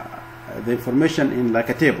the information in like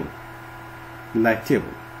a table,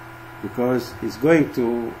 because it's going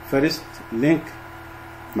to first link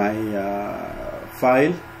my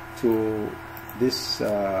file to this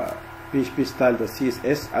PHP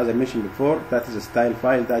style.css. As I mentioned before, that is a style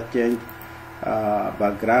file that change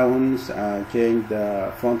backgrounds, change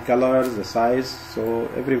the font colors, the size, so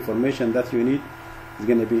every information that you need is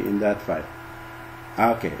going to be in that file.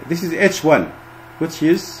 Okay, this is H1, which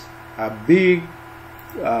is a big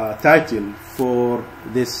title for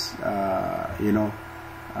this you know,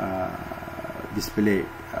 display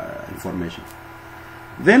information.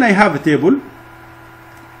 Then I have a table.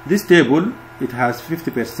 This table, it has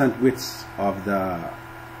 50% width of the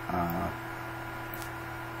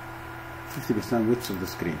 50% width of the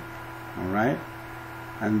screen. All right,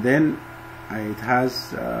 and then it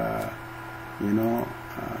has you know,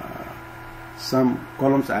 some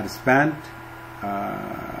columns are spanned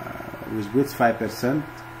with width 5%,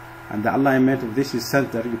 and the alignment of this is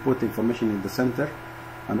center. You put information in the center,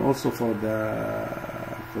 and also for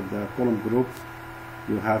the column group,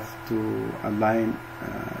 you have to align,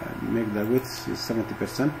 make the width is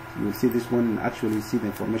 70%. You will see this one, actually see the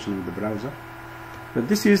information in the browser. But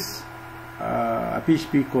this is a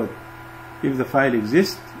PHP code. If the file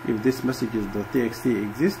exists, if this messages.txt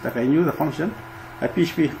exists, like I knew the function, a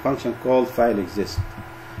PHP function called file exists.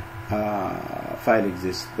 File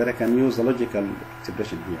exists, but I can use a logical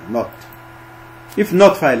expression here, not. If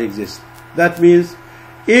not file exists, that means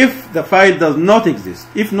if the file does not exist.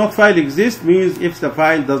 If not file exists means if the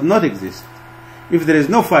file does not exist. If there is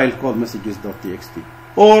no file called messages.txt,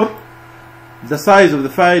 or the size of the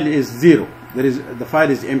file is 0, the file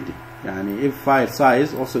is empty. Yani if file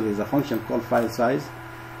size, also there is a function called file size,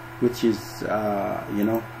 which is you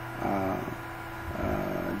know,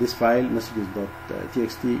 this file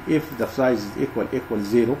messages.txt, if the size is equal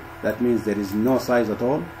 0, that means there is no size at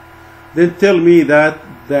all. Then tell me that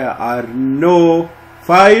there are no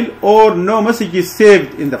file or no messages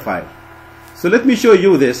saved in the file. So let me show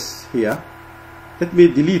you this here. Let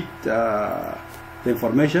me delete the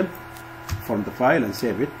information from the file and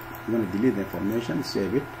save it. I'm going to delete the information,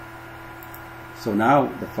 save it. So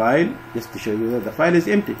now the file, just to show you that the file is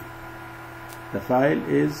empty. The file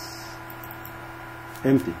is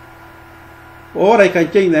empty. Or I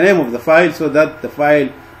can change the name of the file so that the file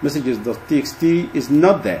messages.txt is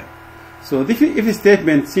not there. So if a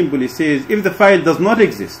statement simply says if the file does not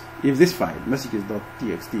exist, if this file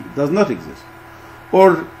messages.txt does not exist,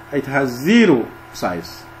 or it has 0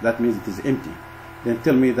 size, that means it is empty, then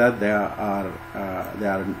tell me that there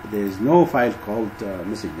is no file called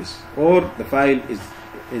messages, or the file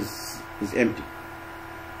is empty.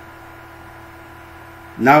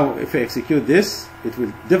 Now if I execute this, it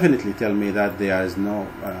will definitely tell me that there is no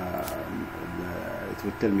it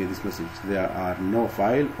will tell me this message: there are no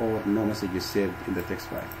file or no messages saved in the text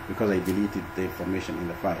file, because I deleted the information in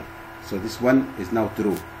the file. So this one is now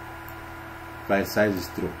true. File size is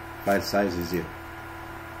true. File size is 0.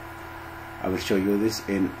 I will show you this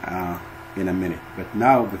in a minute. But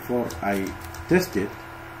now, before I test it,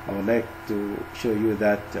 I would like to show you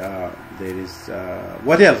that there is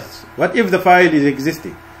what else? What if the file is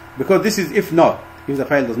existing? Because this is if not, if the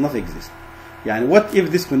file does not exist. And what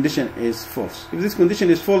if this condition is false? If this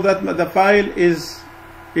condition is false, that the file is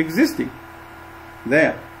existing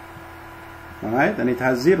there, all right, and it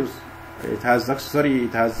has zeros. It has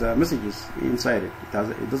messages inside it.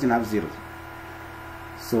 It doesn't have zeros.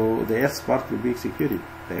 So the else part will be executed.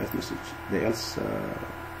 The else message, the else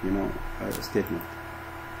statement.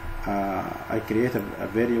 I create a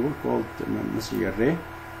variable called message array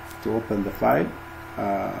to open the file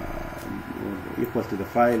equal to the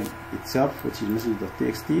file itself, which is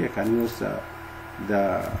message.txt. I can use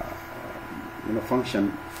the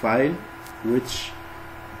function file, which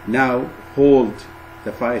now hold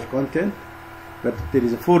the file content, but there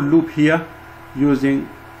is a for loop here using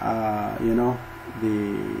the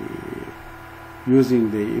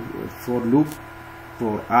for loop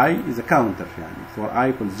for I is a counter. For I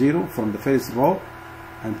equals 0 from the first row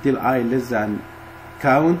until I less than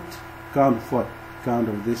count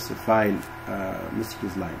of this file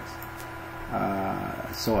messages lines.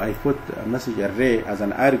 So I put a message array as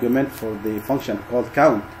an argument for the function called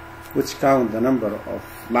count, which count the number of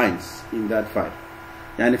lines in that file.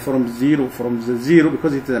 And from the zero,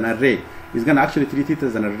 because it is an array, it's going to actually treat it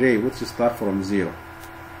as an array which starts from 0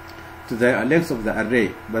 to the length of the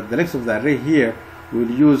array. But the length of the array here, we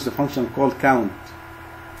will use a function called count,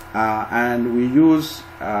 and we use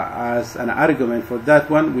as an argument for that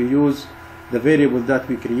one, we use the variable that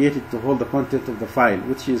we created to hold the content of the file,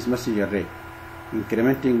 which is message array,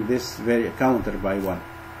 incrementing this counter by 1.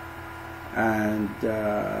 And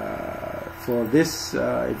for this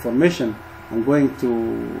information, I'm going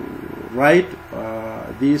to write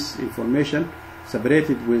this information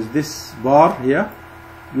separated with this bar here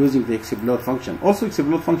using the explode function. Also,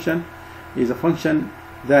 explode function is a function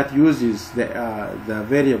that uses the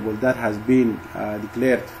variable that has been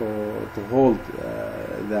declared to hold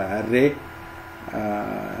the array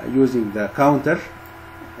using the counter,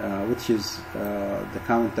 which is the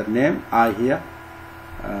counter name I here,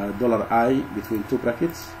 $I between 2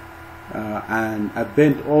 brackets, and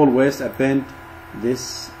always append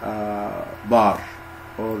this bar,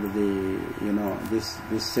 or the this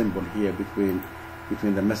symbol here between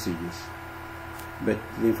the messages. But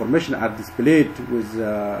the information are displayed with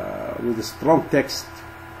a strong text.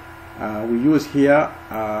 We use here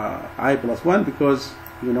I plus 1 because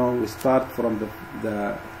we start from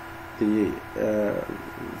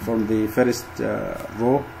the first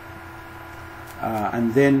row,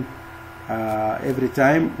 and then every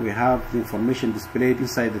time we have the information displayed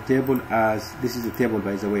inside the table, as this is the table,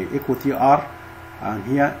 by the way, equal tr, and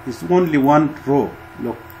here is only one row.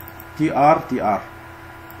 Look, tr,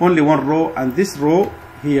 only one row, and this row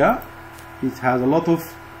here, it has a lot of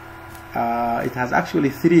it has actually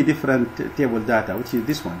 3 different table data, which is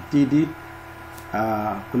this one, td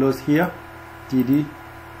close here, td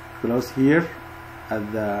close here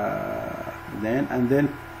at the end, and then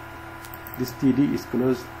this td is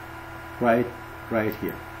closed right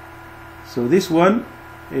here. So this one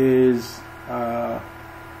is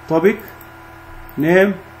topic,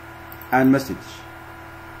 name, and message.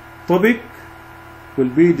 Topic will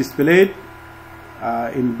be displayed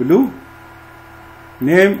in blue.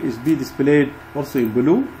 Name is be displayed also in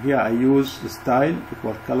blue. Here I use the style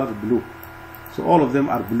equal color blue. So all of them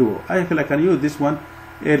are blue. I feel I can use this one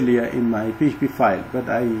earlier in my PHP file, but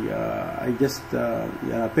I just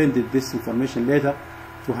appended this information later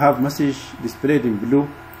to have message displayed in blue,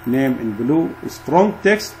 name in blue, strong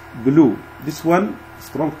text blue. This one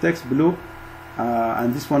strong text blue,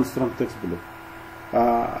 and this one strong text blue.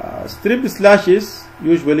 Strip slashes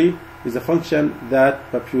usually is a function that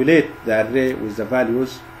populate the array with the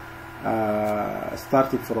values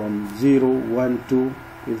starting from 0, 1, 2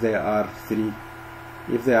 if they are 3.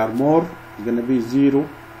 If they are more, it's going to be 0,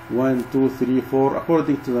 1, 2, 3, 4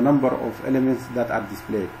 according to the number of elements that are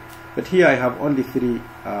displayed. But here I have only 3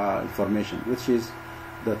 information, which is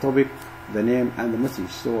the topic, the name, and the message.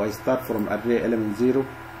 So I start from array element 0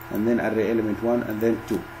 and then array element 1 and then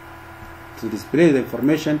 2 to display the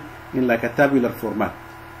information in like a tabular format.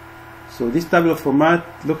 So this tabular format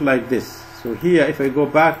look like this. So here if I go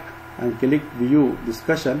back and click view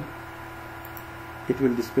discussion, it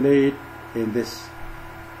will display it in this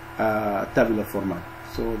tabular format.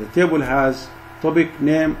 So the table has topic,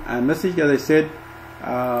 name, and message, as I said,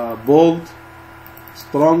 bold,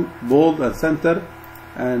 strong, bold, and center,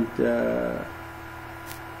 and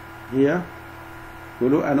here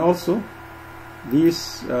below, and also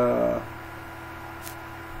this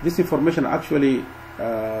information actually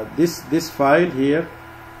this file here.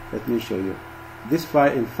 Let me show you. This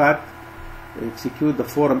file in fact execute the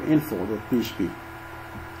forum info.php.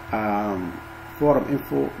 Forum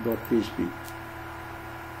info.php.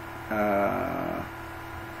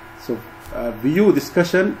 So view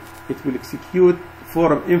discussion, it will execute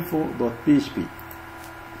forum info.php.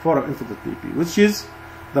 Forum info.php, which is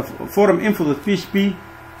the forum info.php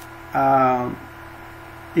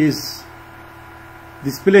is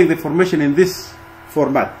displaying the information in this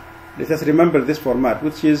format. Let us remember this format,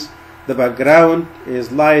 which is the background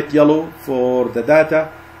is light yellow for the data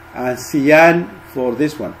and cyan for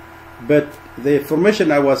this one. But the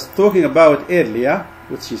information I was talking about earlier,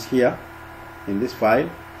 which is here in this file,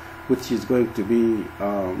 which is going to be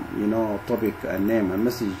topic and name and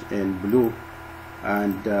message in blue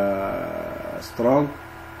and strong,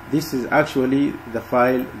 this is actually the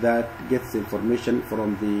file that gets the information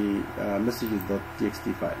from the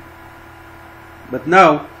messages.txt file. But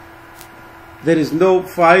now there is no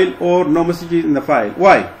file or no messages in the file.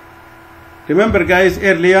 Why? Remember guys,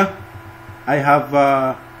 earlier I have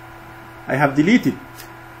deleted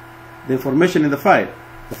the information in the file.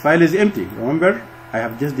 The file is empty. Remember, I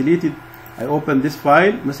have just deleted. I opened this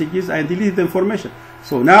file, messages, and deleted the information.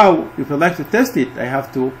 So now, if I like to test it, I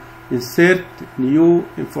have to insert new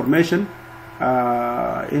information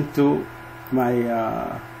into my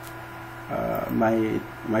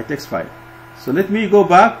my text file. So let me go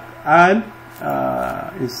back and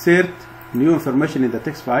insert new information in the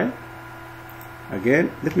text file. Again,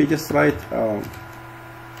 let me just write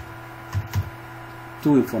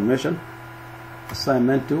two information.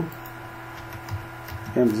 Assignment to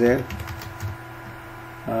MZ,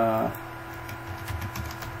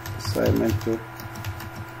 assignment to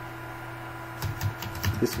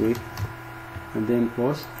this week, and then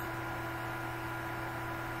post,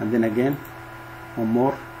 and then again one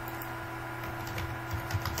more,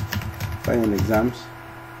 final exams,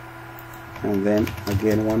 and then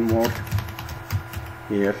again one more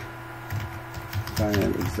here,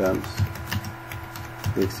 final exams,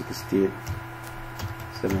 week 16,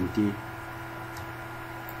 17.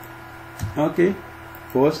 Okay,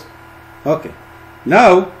 post. Okay,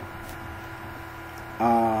 now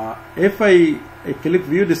if I click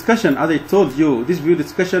view discussion, as I told you, this view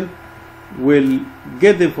discussion will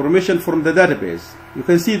get the information from the database. You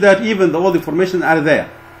can see that even the old information are there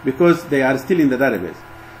because they are still in the database.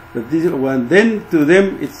 But this one, then to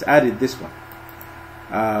them it's added this one,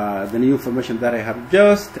 the new information that I have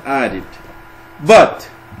just added. But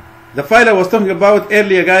the file I was talking about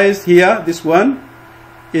earlier, guys, here, this one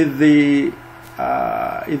is the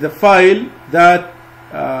file that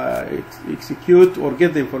execute or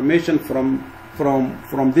get the information from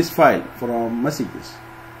this file, from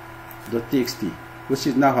messages.txt, which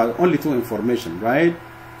is now has only two information, right?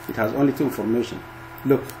 It has only two information.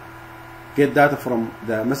 Look, get data from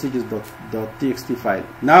the messages.txt file.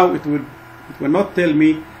 Now it will not tell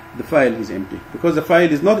me the file is empty, because the file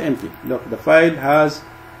is not empty. Look, the file has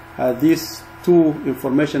these two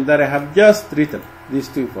information that I have just written, these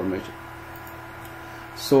two information.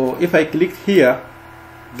 So if I click here,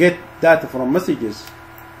 get data from messages,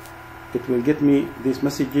 it will get me these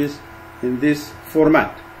messages in this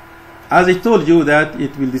format. As I told you that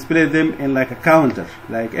it will display them in like a counter,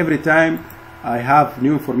 like every time I have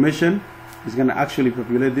new information, it's gonna actually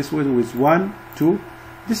populate this one with 1, 2.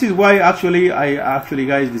 This is why actually I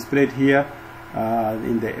guys displayed here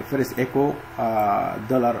in the first echo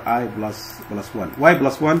 $I plus 1. Why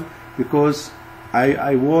plus 1? Because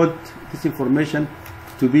I want this information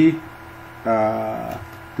to be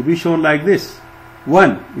shown like this,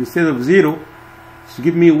 1 instead of 0. So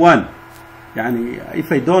give me 1. Yani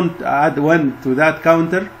if I don't add 1 to that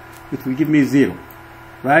counter, it will give me 0.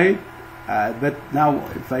 right? But now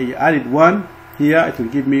if I added 1 here, it will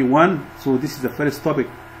give me 1. So this is the first topic.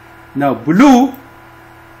 Now blue,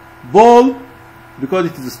 bold, because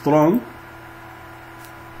it is strong.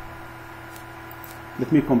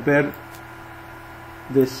 Let me compare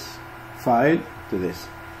this file to this.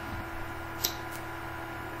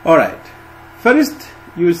 All right. First,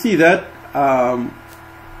 you will see that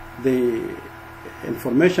the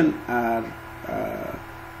information are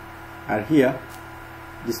here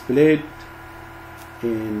displayed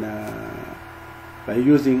in by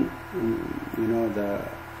using the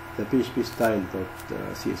PHP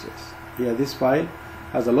style.css. Here, this file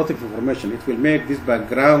has a lot of information. It will make this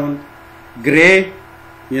background gray.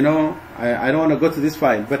 I don't want to go to this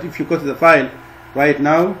file, but if you go to the file right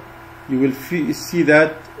now, you will see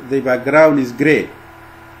that the background is gray,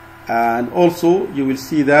 and also you will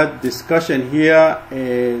see that discussion here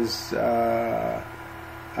is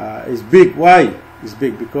big. Why is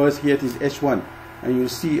big? Because here it is H1, and you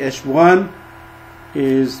see H1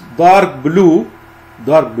 is dark blue,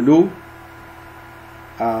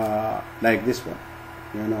 like this one.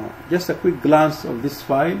 Just a quick glance of this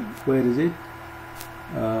file. Where is it?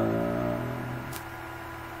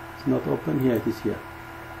 It's not open. Here it is. Here,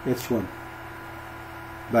 H1.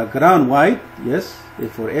 Background white. Yes,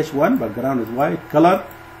 for H1 background is white. Color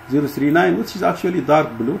 039, which is actually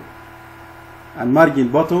dark blue, and margin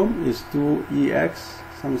bottom is 2EX,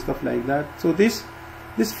 some stuff like that. So this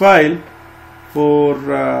file for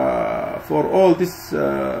all this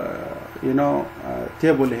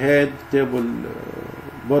table head, table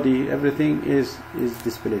body, everything is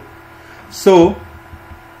displayed. So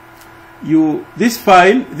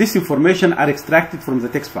this information are extracted from the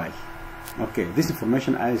text file. Okay, this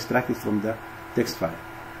information are extracted from the text file,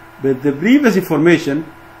 but the previous information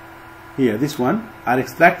here, this one, are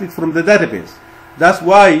extracted from the database. That's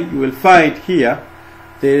why you will find here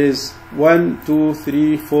there is 1, 2,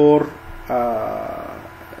 3, 4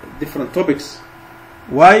 different topics.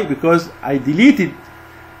 Why? Because I deleted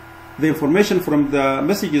the information from the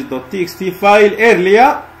messages.txt file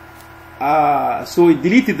earlier, so it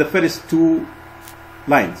deleted the first 2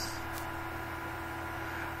 lines.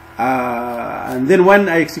 And then when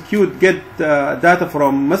I execute get data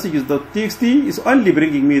from messages.txt, it's only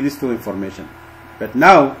bringing me these 2 information. But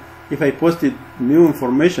now, if I posted new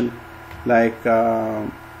information, like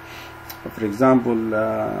for example,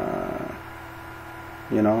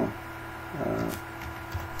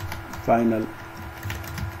 final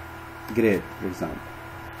grade, for example,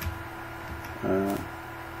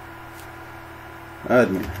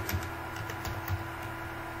 admin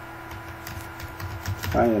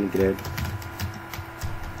final grade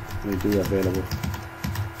will be available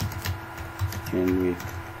in week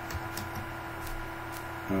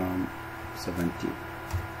 17.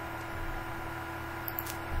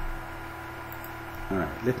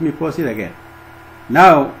 Alright, let me post it again.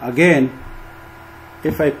 Now again,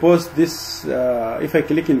 if I post this, if I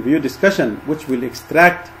click in view discussion, which will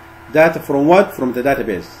extract data from what? From the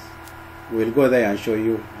database. We'll go there and show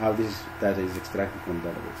you how this data is extracted from the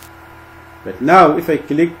database. But now if I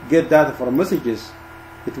click get data from messages,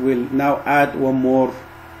 it will now add one more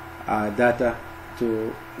data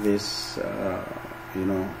to this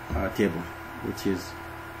table, which is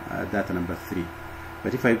data number 3.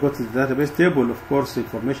 But if I go to the database table, of course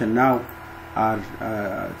information now are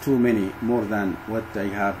too many, more than what I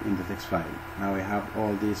have in the text file. Now I have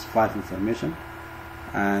all these 5 information,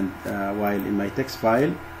 and while in my text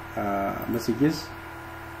file messages,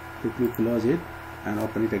 let me close it and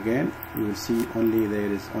open it again, you will see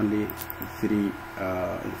there is only 3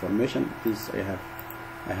 information. This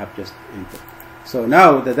I have just entered. So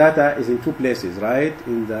now the data is in 2 places, right?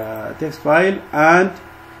 In the text file and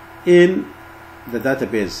in the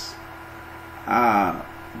database.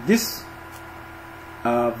 This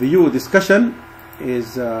view discussion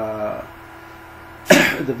is the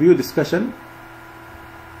view discussion.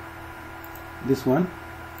 This one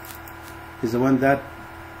is the one that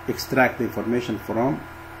extract the information from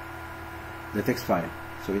the text file.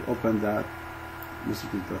 So it opened that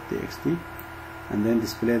messages.txt and then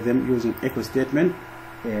display them using echo statement,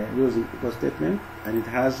 and it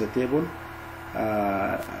has the table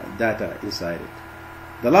data inside it.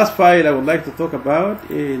 The last file I would like to talk about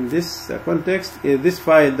in this context is this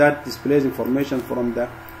file that displays information from the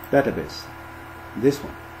database. This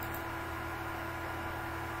one.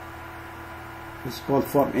 It's called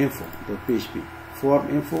forminfo.php.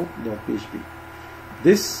 Forminfo.php.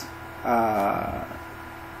 This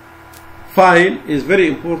file is very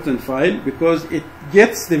important file because it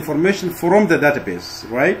gets the information from the database,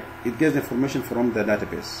 right? It gets the information from the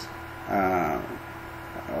database.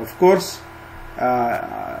 Of course,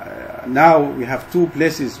 now we have two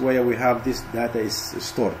places where we have this data is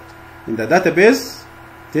stored: in the database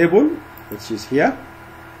table, which is here,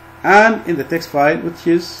 and in the text file, which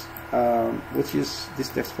is this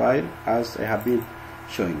text file, as I have been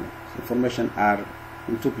showing you. Information are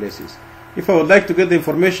in two places. If I would like to get the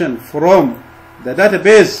information from the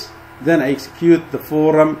database, then I execute the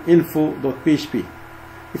forum info.php.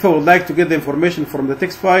 If I would like to get the information from the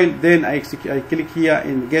text file, then I click here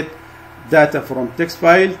and get data from text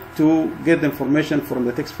file to get the information from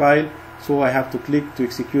the text file. So I have to click to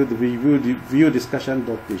execute the view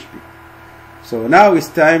discussion.php. So now it's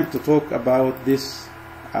time to talk about this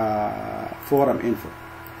forum info.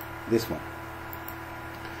 This one.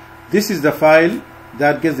 This is the file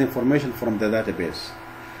that gets the information from the database.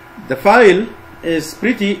 The file is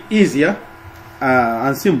pretty easier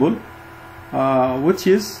and simple, which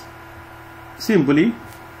is simply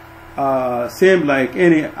same like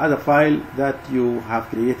any other file that you have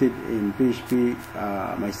created in PHP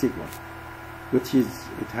MySQL, which is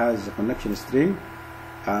it has a connection string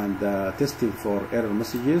and testing for error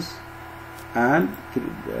messages and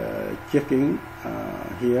checking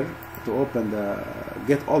here to open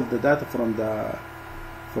get all the data from the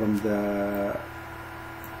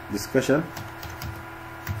discussion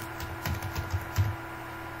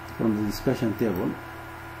table.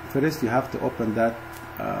 First you have to open that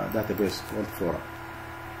database called forum.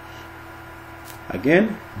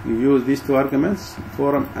 Again, you use these two arguments,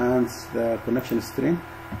 forum and the connection string,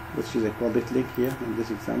 which is I called it link here in this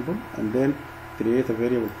example, and then create a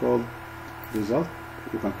variable called result.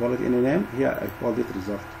 You can call it any name. Here I called it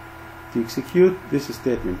result. To execute this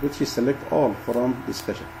statement, which is select all from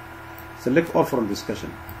discussion. Select all from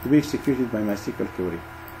discussion to be executed by MySQL query,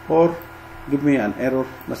 or give me an error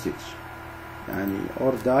message,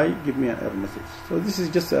 or die, give me an error message. So this is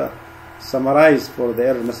just a summarize for the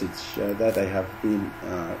error message that I have been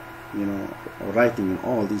writing in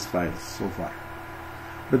all these files so far.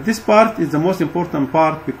 But this part is the most important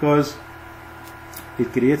part because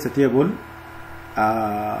it creates a table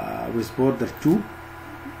with border 2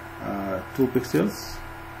 pixels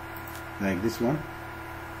like this one,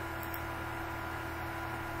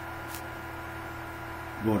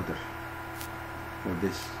 border for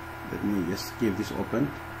this. Let me just give this open,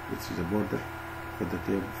 which is a border for the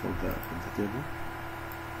table,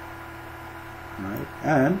 right?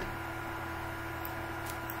 And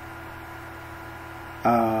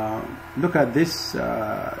look at this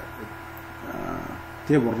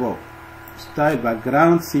table row, style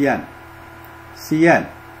background cyan,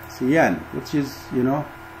 which is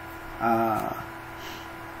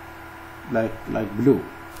like blue. You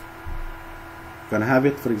can have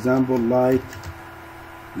it, for example, light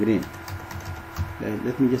green.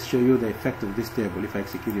 Let me just show you the effect of this table. If I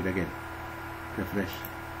execute it again, refresh,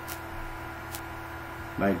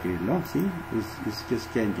 light green. No, see, it's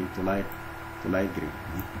just changing to light green.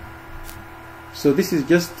 So this is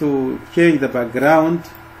just to change the background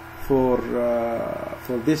for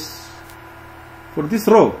this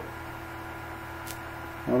row.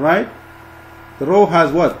 All right, the row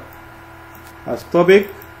has what? Has topic.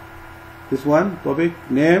 This one, topic,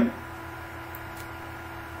 name,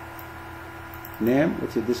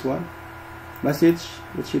 which is this one, message,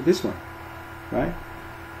 which is this one, right?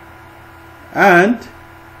 And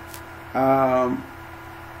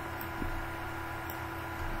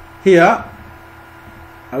here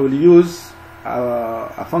I will use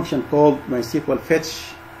a function called MySQL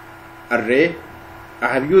fetch array. I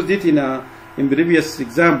have used it in previous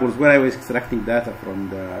examples when I was extracting data from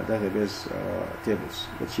the database tables,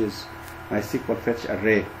 which is MySQL fetch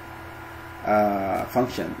array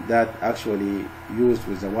function that actually used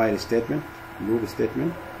with the while statement, loop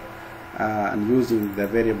statement, and using the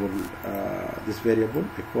variable, this variable,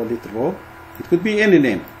 I call it row. It could be any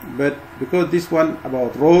name, but because this one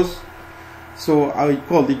about rows, so I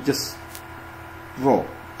called it just row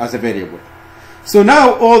as a variable. So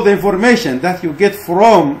now all the information that you get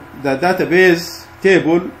from the database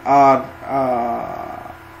table are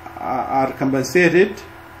compensated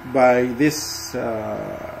by this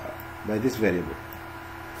variable.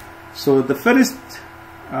 So the first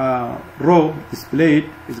row displayed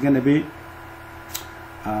is going to be,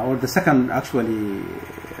 or the second actually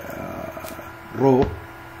row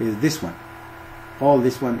is this one. All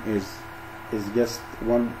this one is just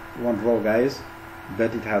one row, guys,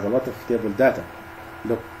 but it has a lot of table data.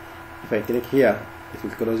 Look, if I click here, it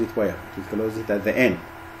will close it where? It will close it at the end.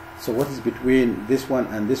 So what is between this one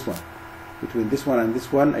and this one? Between this one and this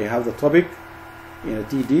one, I have the topic in a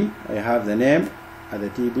TD, I have the name at the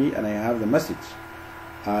TD, and I have the message.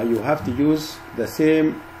 You have to use the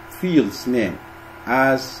same field's name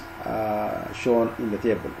as shown in the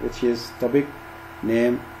table, which is topic,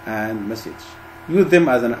 name, and message. Use them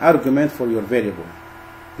as an argument for your variable,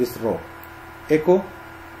 this row. Echo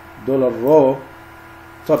 $row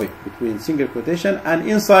topic between single quotation and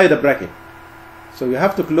inside a bracket. So you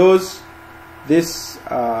have to close this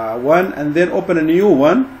one and then open a new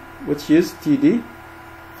one, which is TD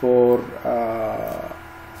for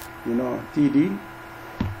TD.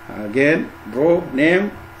 Again, row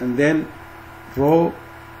name and then row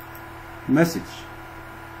message.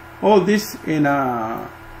 All this in a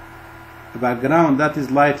background that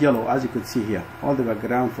is light yellow, as you could see here. All the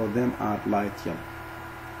background for them are light yellow.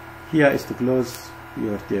 Here is to close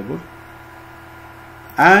your table,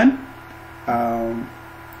 and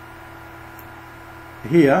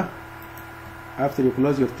here, after you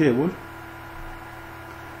close your table,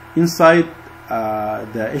 inside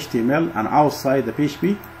the HTML and outside the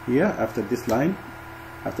PHP, here after this line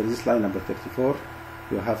number 34,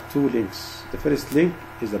 you have two links. The first link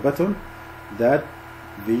is the button that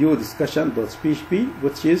view discussion.php,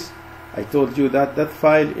 which is, I told you that that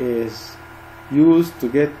file is used to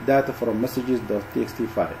get data from messages.txt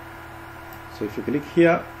file. So if you click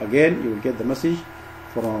here, again you will get the message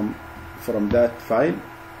from that file.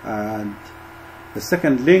 And the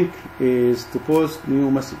second link is to post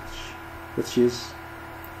new message, which is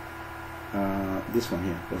this one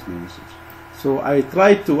here, post new message. So I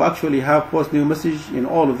tried to actually have post new message in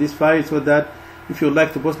all of these files, so that if you would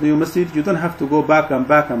like to post new message, you don't have to go back and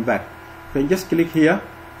back and back. You can just click here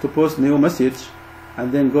to post new message,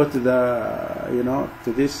 and then go to the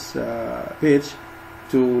to this page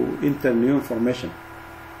to enter new information.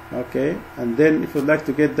 Okay, and then if you'd like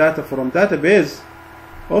to get data from database,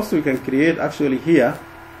 also you can create actually here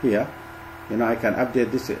I can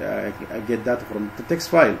update this. I get data from the text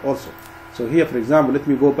file also. So here, for example, let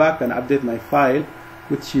me go back and update my file,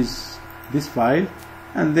 which is this file,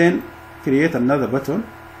 and then create another button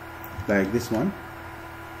like this one,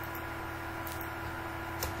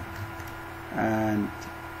 and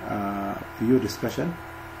view discussion.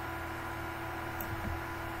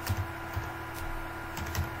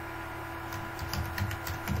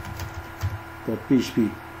 .php.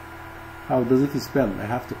 How does it spell? I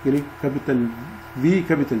have to click capital V,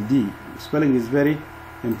 capital D. Spelling is very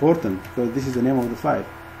important because this is the name of the file.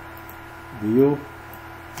 View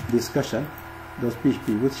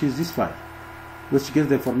discussion.php, which is this file, which gets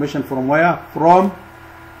the information from where? From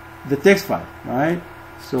the text file, right?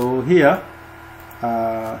 So here,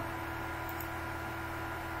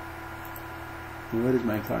 where is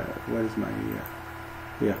my file? Where is my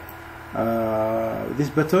here? This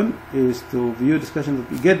button is to view discussion.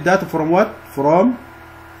 Get data from what? From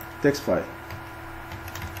text file.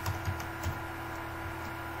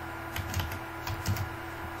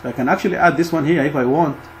 So I can actually add this one here if I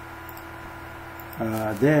want.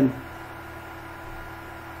 Then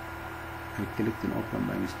I clicked and open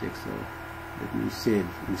by mistake, so let me save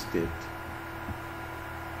instead.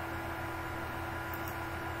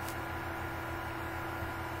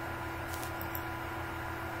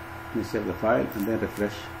 Let me save the file and then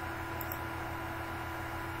refresh.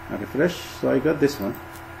 I refresh, so I got this one,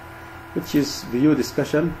 which is view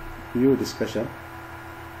discussion. This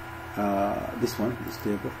one, this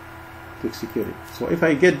table, to execute it. So if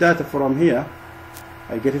I get data from here,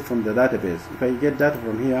 I get it from the database. If I get data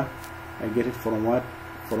from here, I get it from what?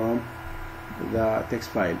 From the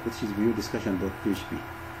text file, which is view discussion.php.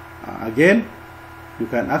 Again, you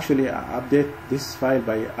can actually update this file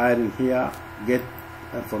by adding here get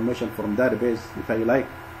information from database if I like,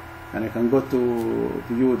 and I can go to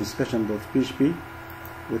view discussion.php,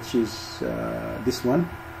 which is this one,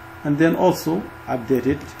 and then also update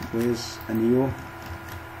it with a new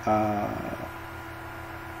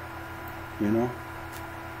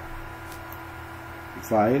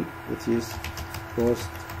file, which is what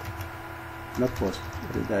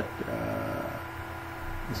is that?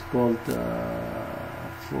 It's called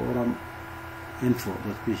forum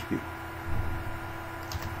info.php.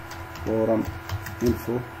 forum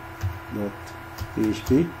info.php,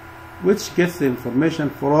 which gets the information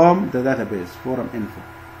from the database, forum info.php.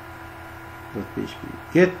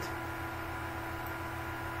 Get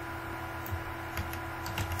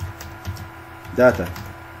data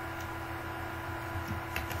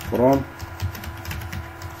from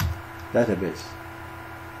database.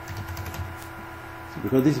 So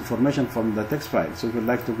because this information from the text file, so if you'd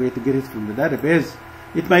like to get it from the database,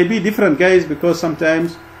 it might be different, guys, because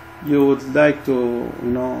sometimes you would like to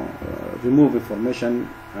remove information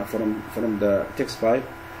from the text file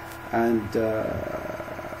and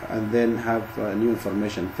then have new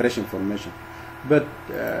information, fresh information. but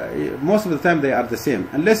most of the time they are the same,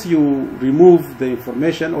 unless you remove the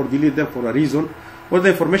information or delete them for a reason, or the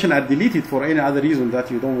information are deleted for any other reason that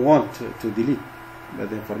you don't want to delete, but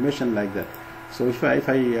the information like that. So if I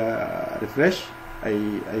refresh,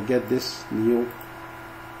 I get this new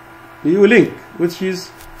link, which is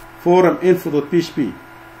foruminfo.php.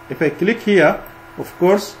 If I click here, of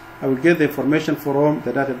course, I will get the information from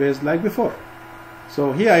the database like before.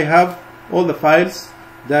 So here I have all the files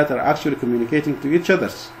that are actually communicating to each other.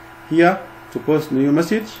 Here to post new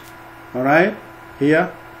message, all right.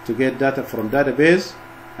 Here to get data from database,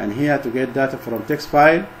 and here to get data from text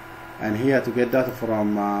file, and here to get data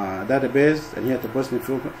from database, and here to post new.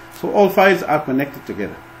 So all files are connected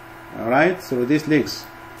together, all right. So these links,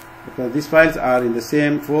 because these files are in the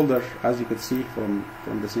same folder, as you can see from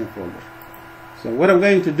the same folder. So what I'm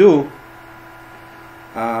going to do,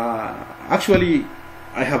 actually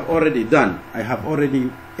I have already done.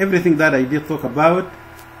 Everything that I did talk about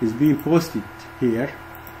is being posted here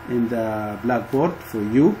in the Blackboard for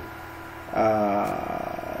you.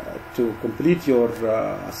 To complete your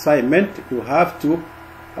assignment, you have to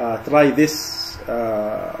try this,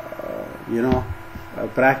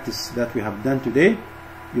 practice that we have done today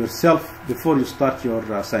yourself before you start your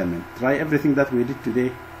assignment. Try everything that we did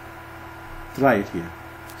today. Try it here.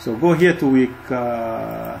 So go here to week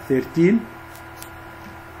 13.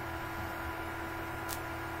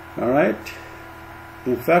 All right.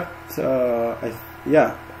 In fact,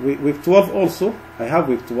 week 12 also. I have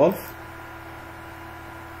week 12.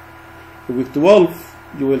 In week 12,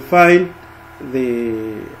 you will find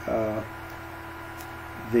the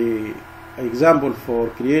example for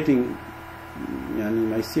creating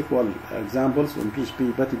MySQL examples on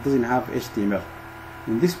PHP, but it doesn't have HTML.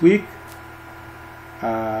 In this week,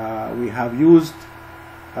 we have used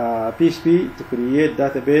PHP to create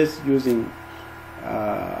database using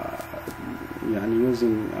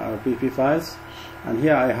PHP files, and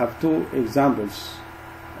here I have two examples,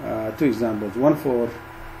 one for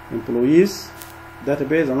employees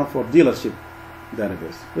database and one for dealership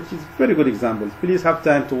database, which is very good examples. Please have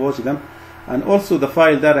time to watch them. And also the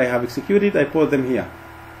file that I have executed, I put them here.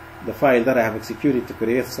 The file that I have executed to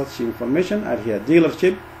create such information are here: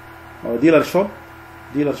 dealership or dealershop,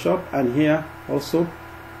 and here also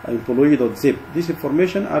employee.zip. These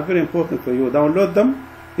information are very important for you. Download them,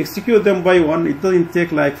 execute them by one. It doesn't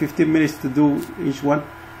take like 15 minutes to do each one,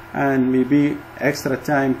 and maybe extra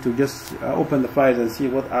time to just open the files and see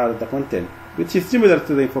what are the content, which is similar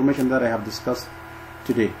to the information that I have discussed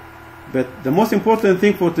today. But the most important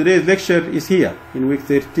thing for today's lecture is here in week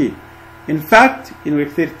 13. In fact, in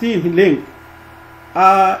week 13 link,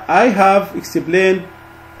 I have explained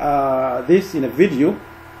this in a video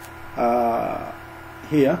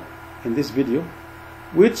here in this video,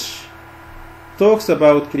 which talks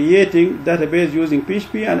about creating database using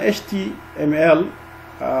PHP and HTML.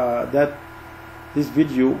 That this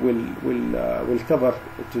video will cover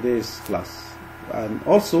today's class, and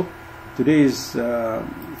also today's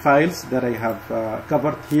files that I have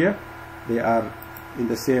covered here. They are in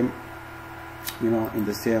the same, in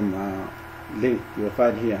the same link you will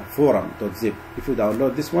find here, forum.zip. If you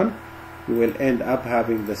download this one, you will end up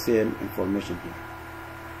having the same information here,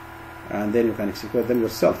 and then you can execute them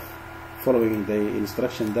yourself, following the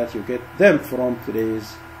instruction that you get them from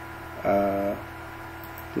today's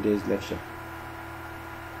lecture.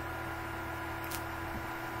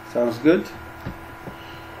 Sounds good?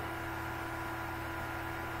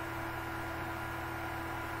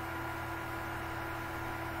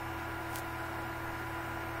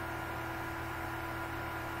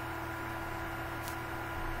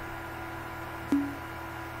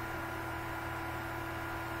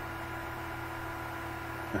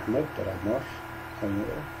 Ahmed or Amar,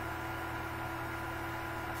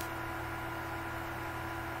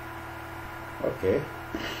 okay.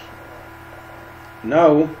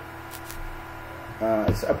 Now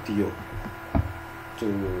it's up to you to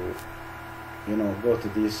go to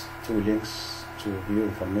these two links to view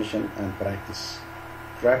information and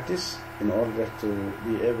practice in order to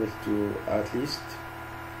be able to at least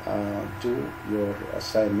do your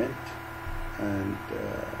assignment. And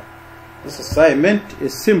this assignment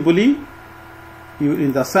is simply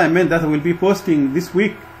in the assignment that I will be posting this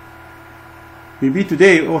week, maybe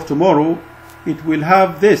today or tomorrow. It will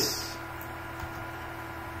have this.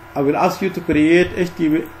 I will ask you to create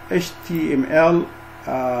HTML,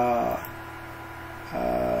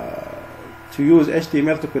 to use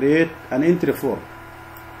HTML to create an entry form.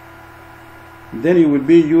 Then you will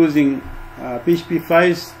be using PHP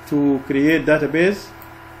files to create database,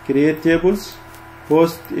 create tables,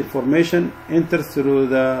 post information, enter through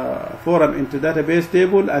the forum into database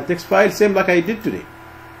table and text file, same like I did today.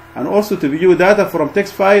 And also to view data from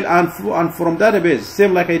text file and from database,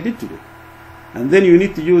 same like I did today. And then you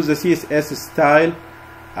need to use the CSS style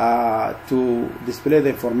to display the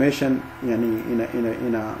information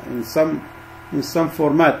in some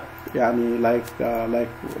format,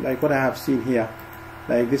 like what I have seen here,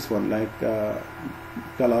 like this one, like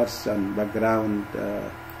colors and background,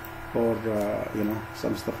 or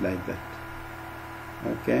some stuff like that.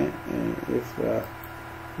 Okay,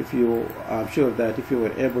 if you, I'm sure that if you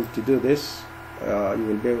were able to do this, you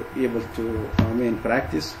will be able to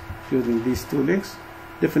practice using these two links.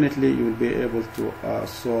 Definitely you will be able to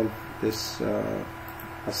solve this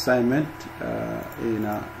assignment in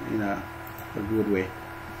a good way,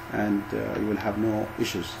 and you will have no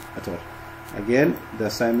issues at all. Again, the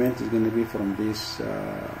assignment is going to be from this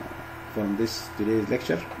today's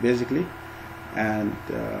lecture basically, and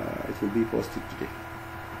it will be posted today.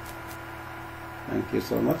 Thank you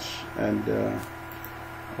so much. And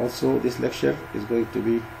also this lecture is going to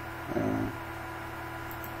be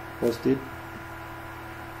posted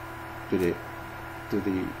today to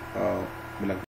the blog.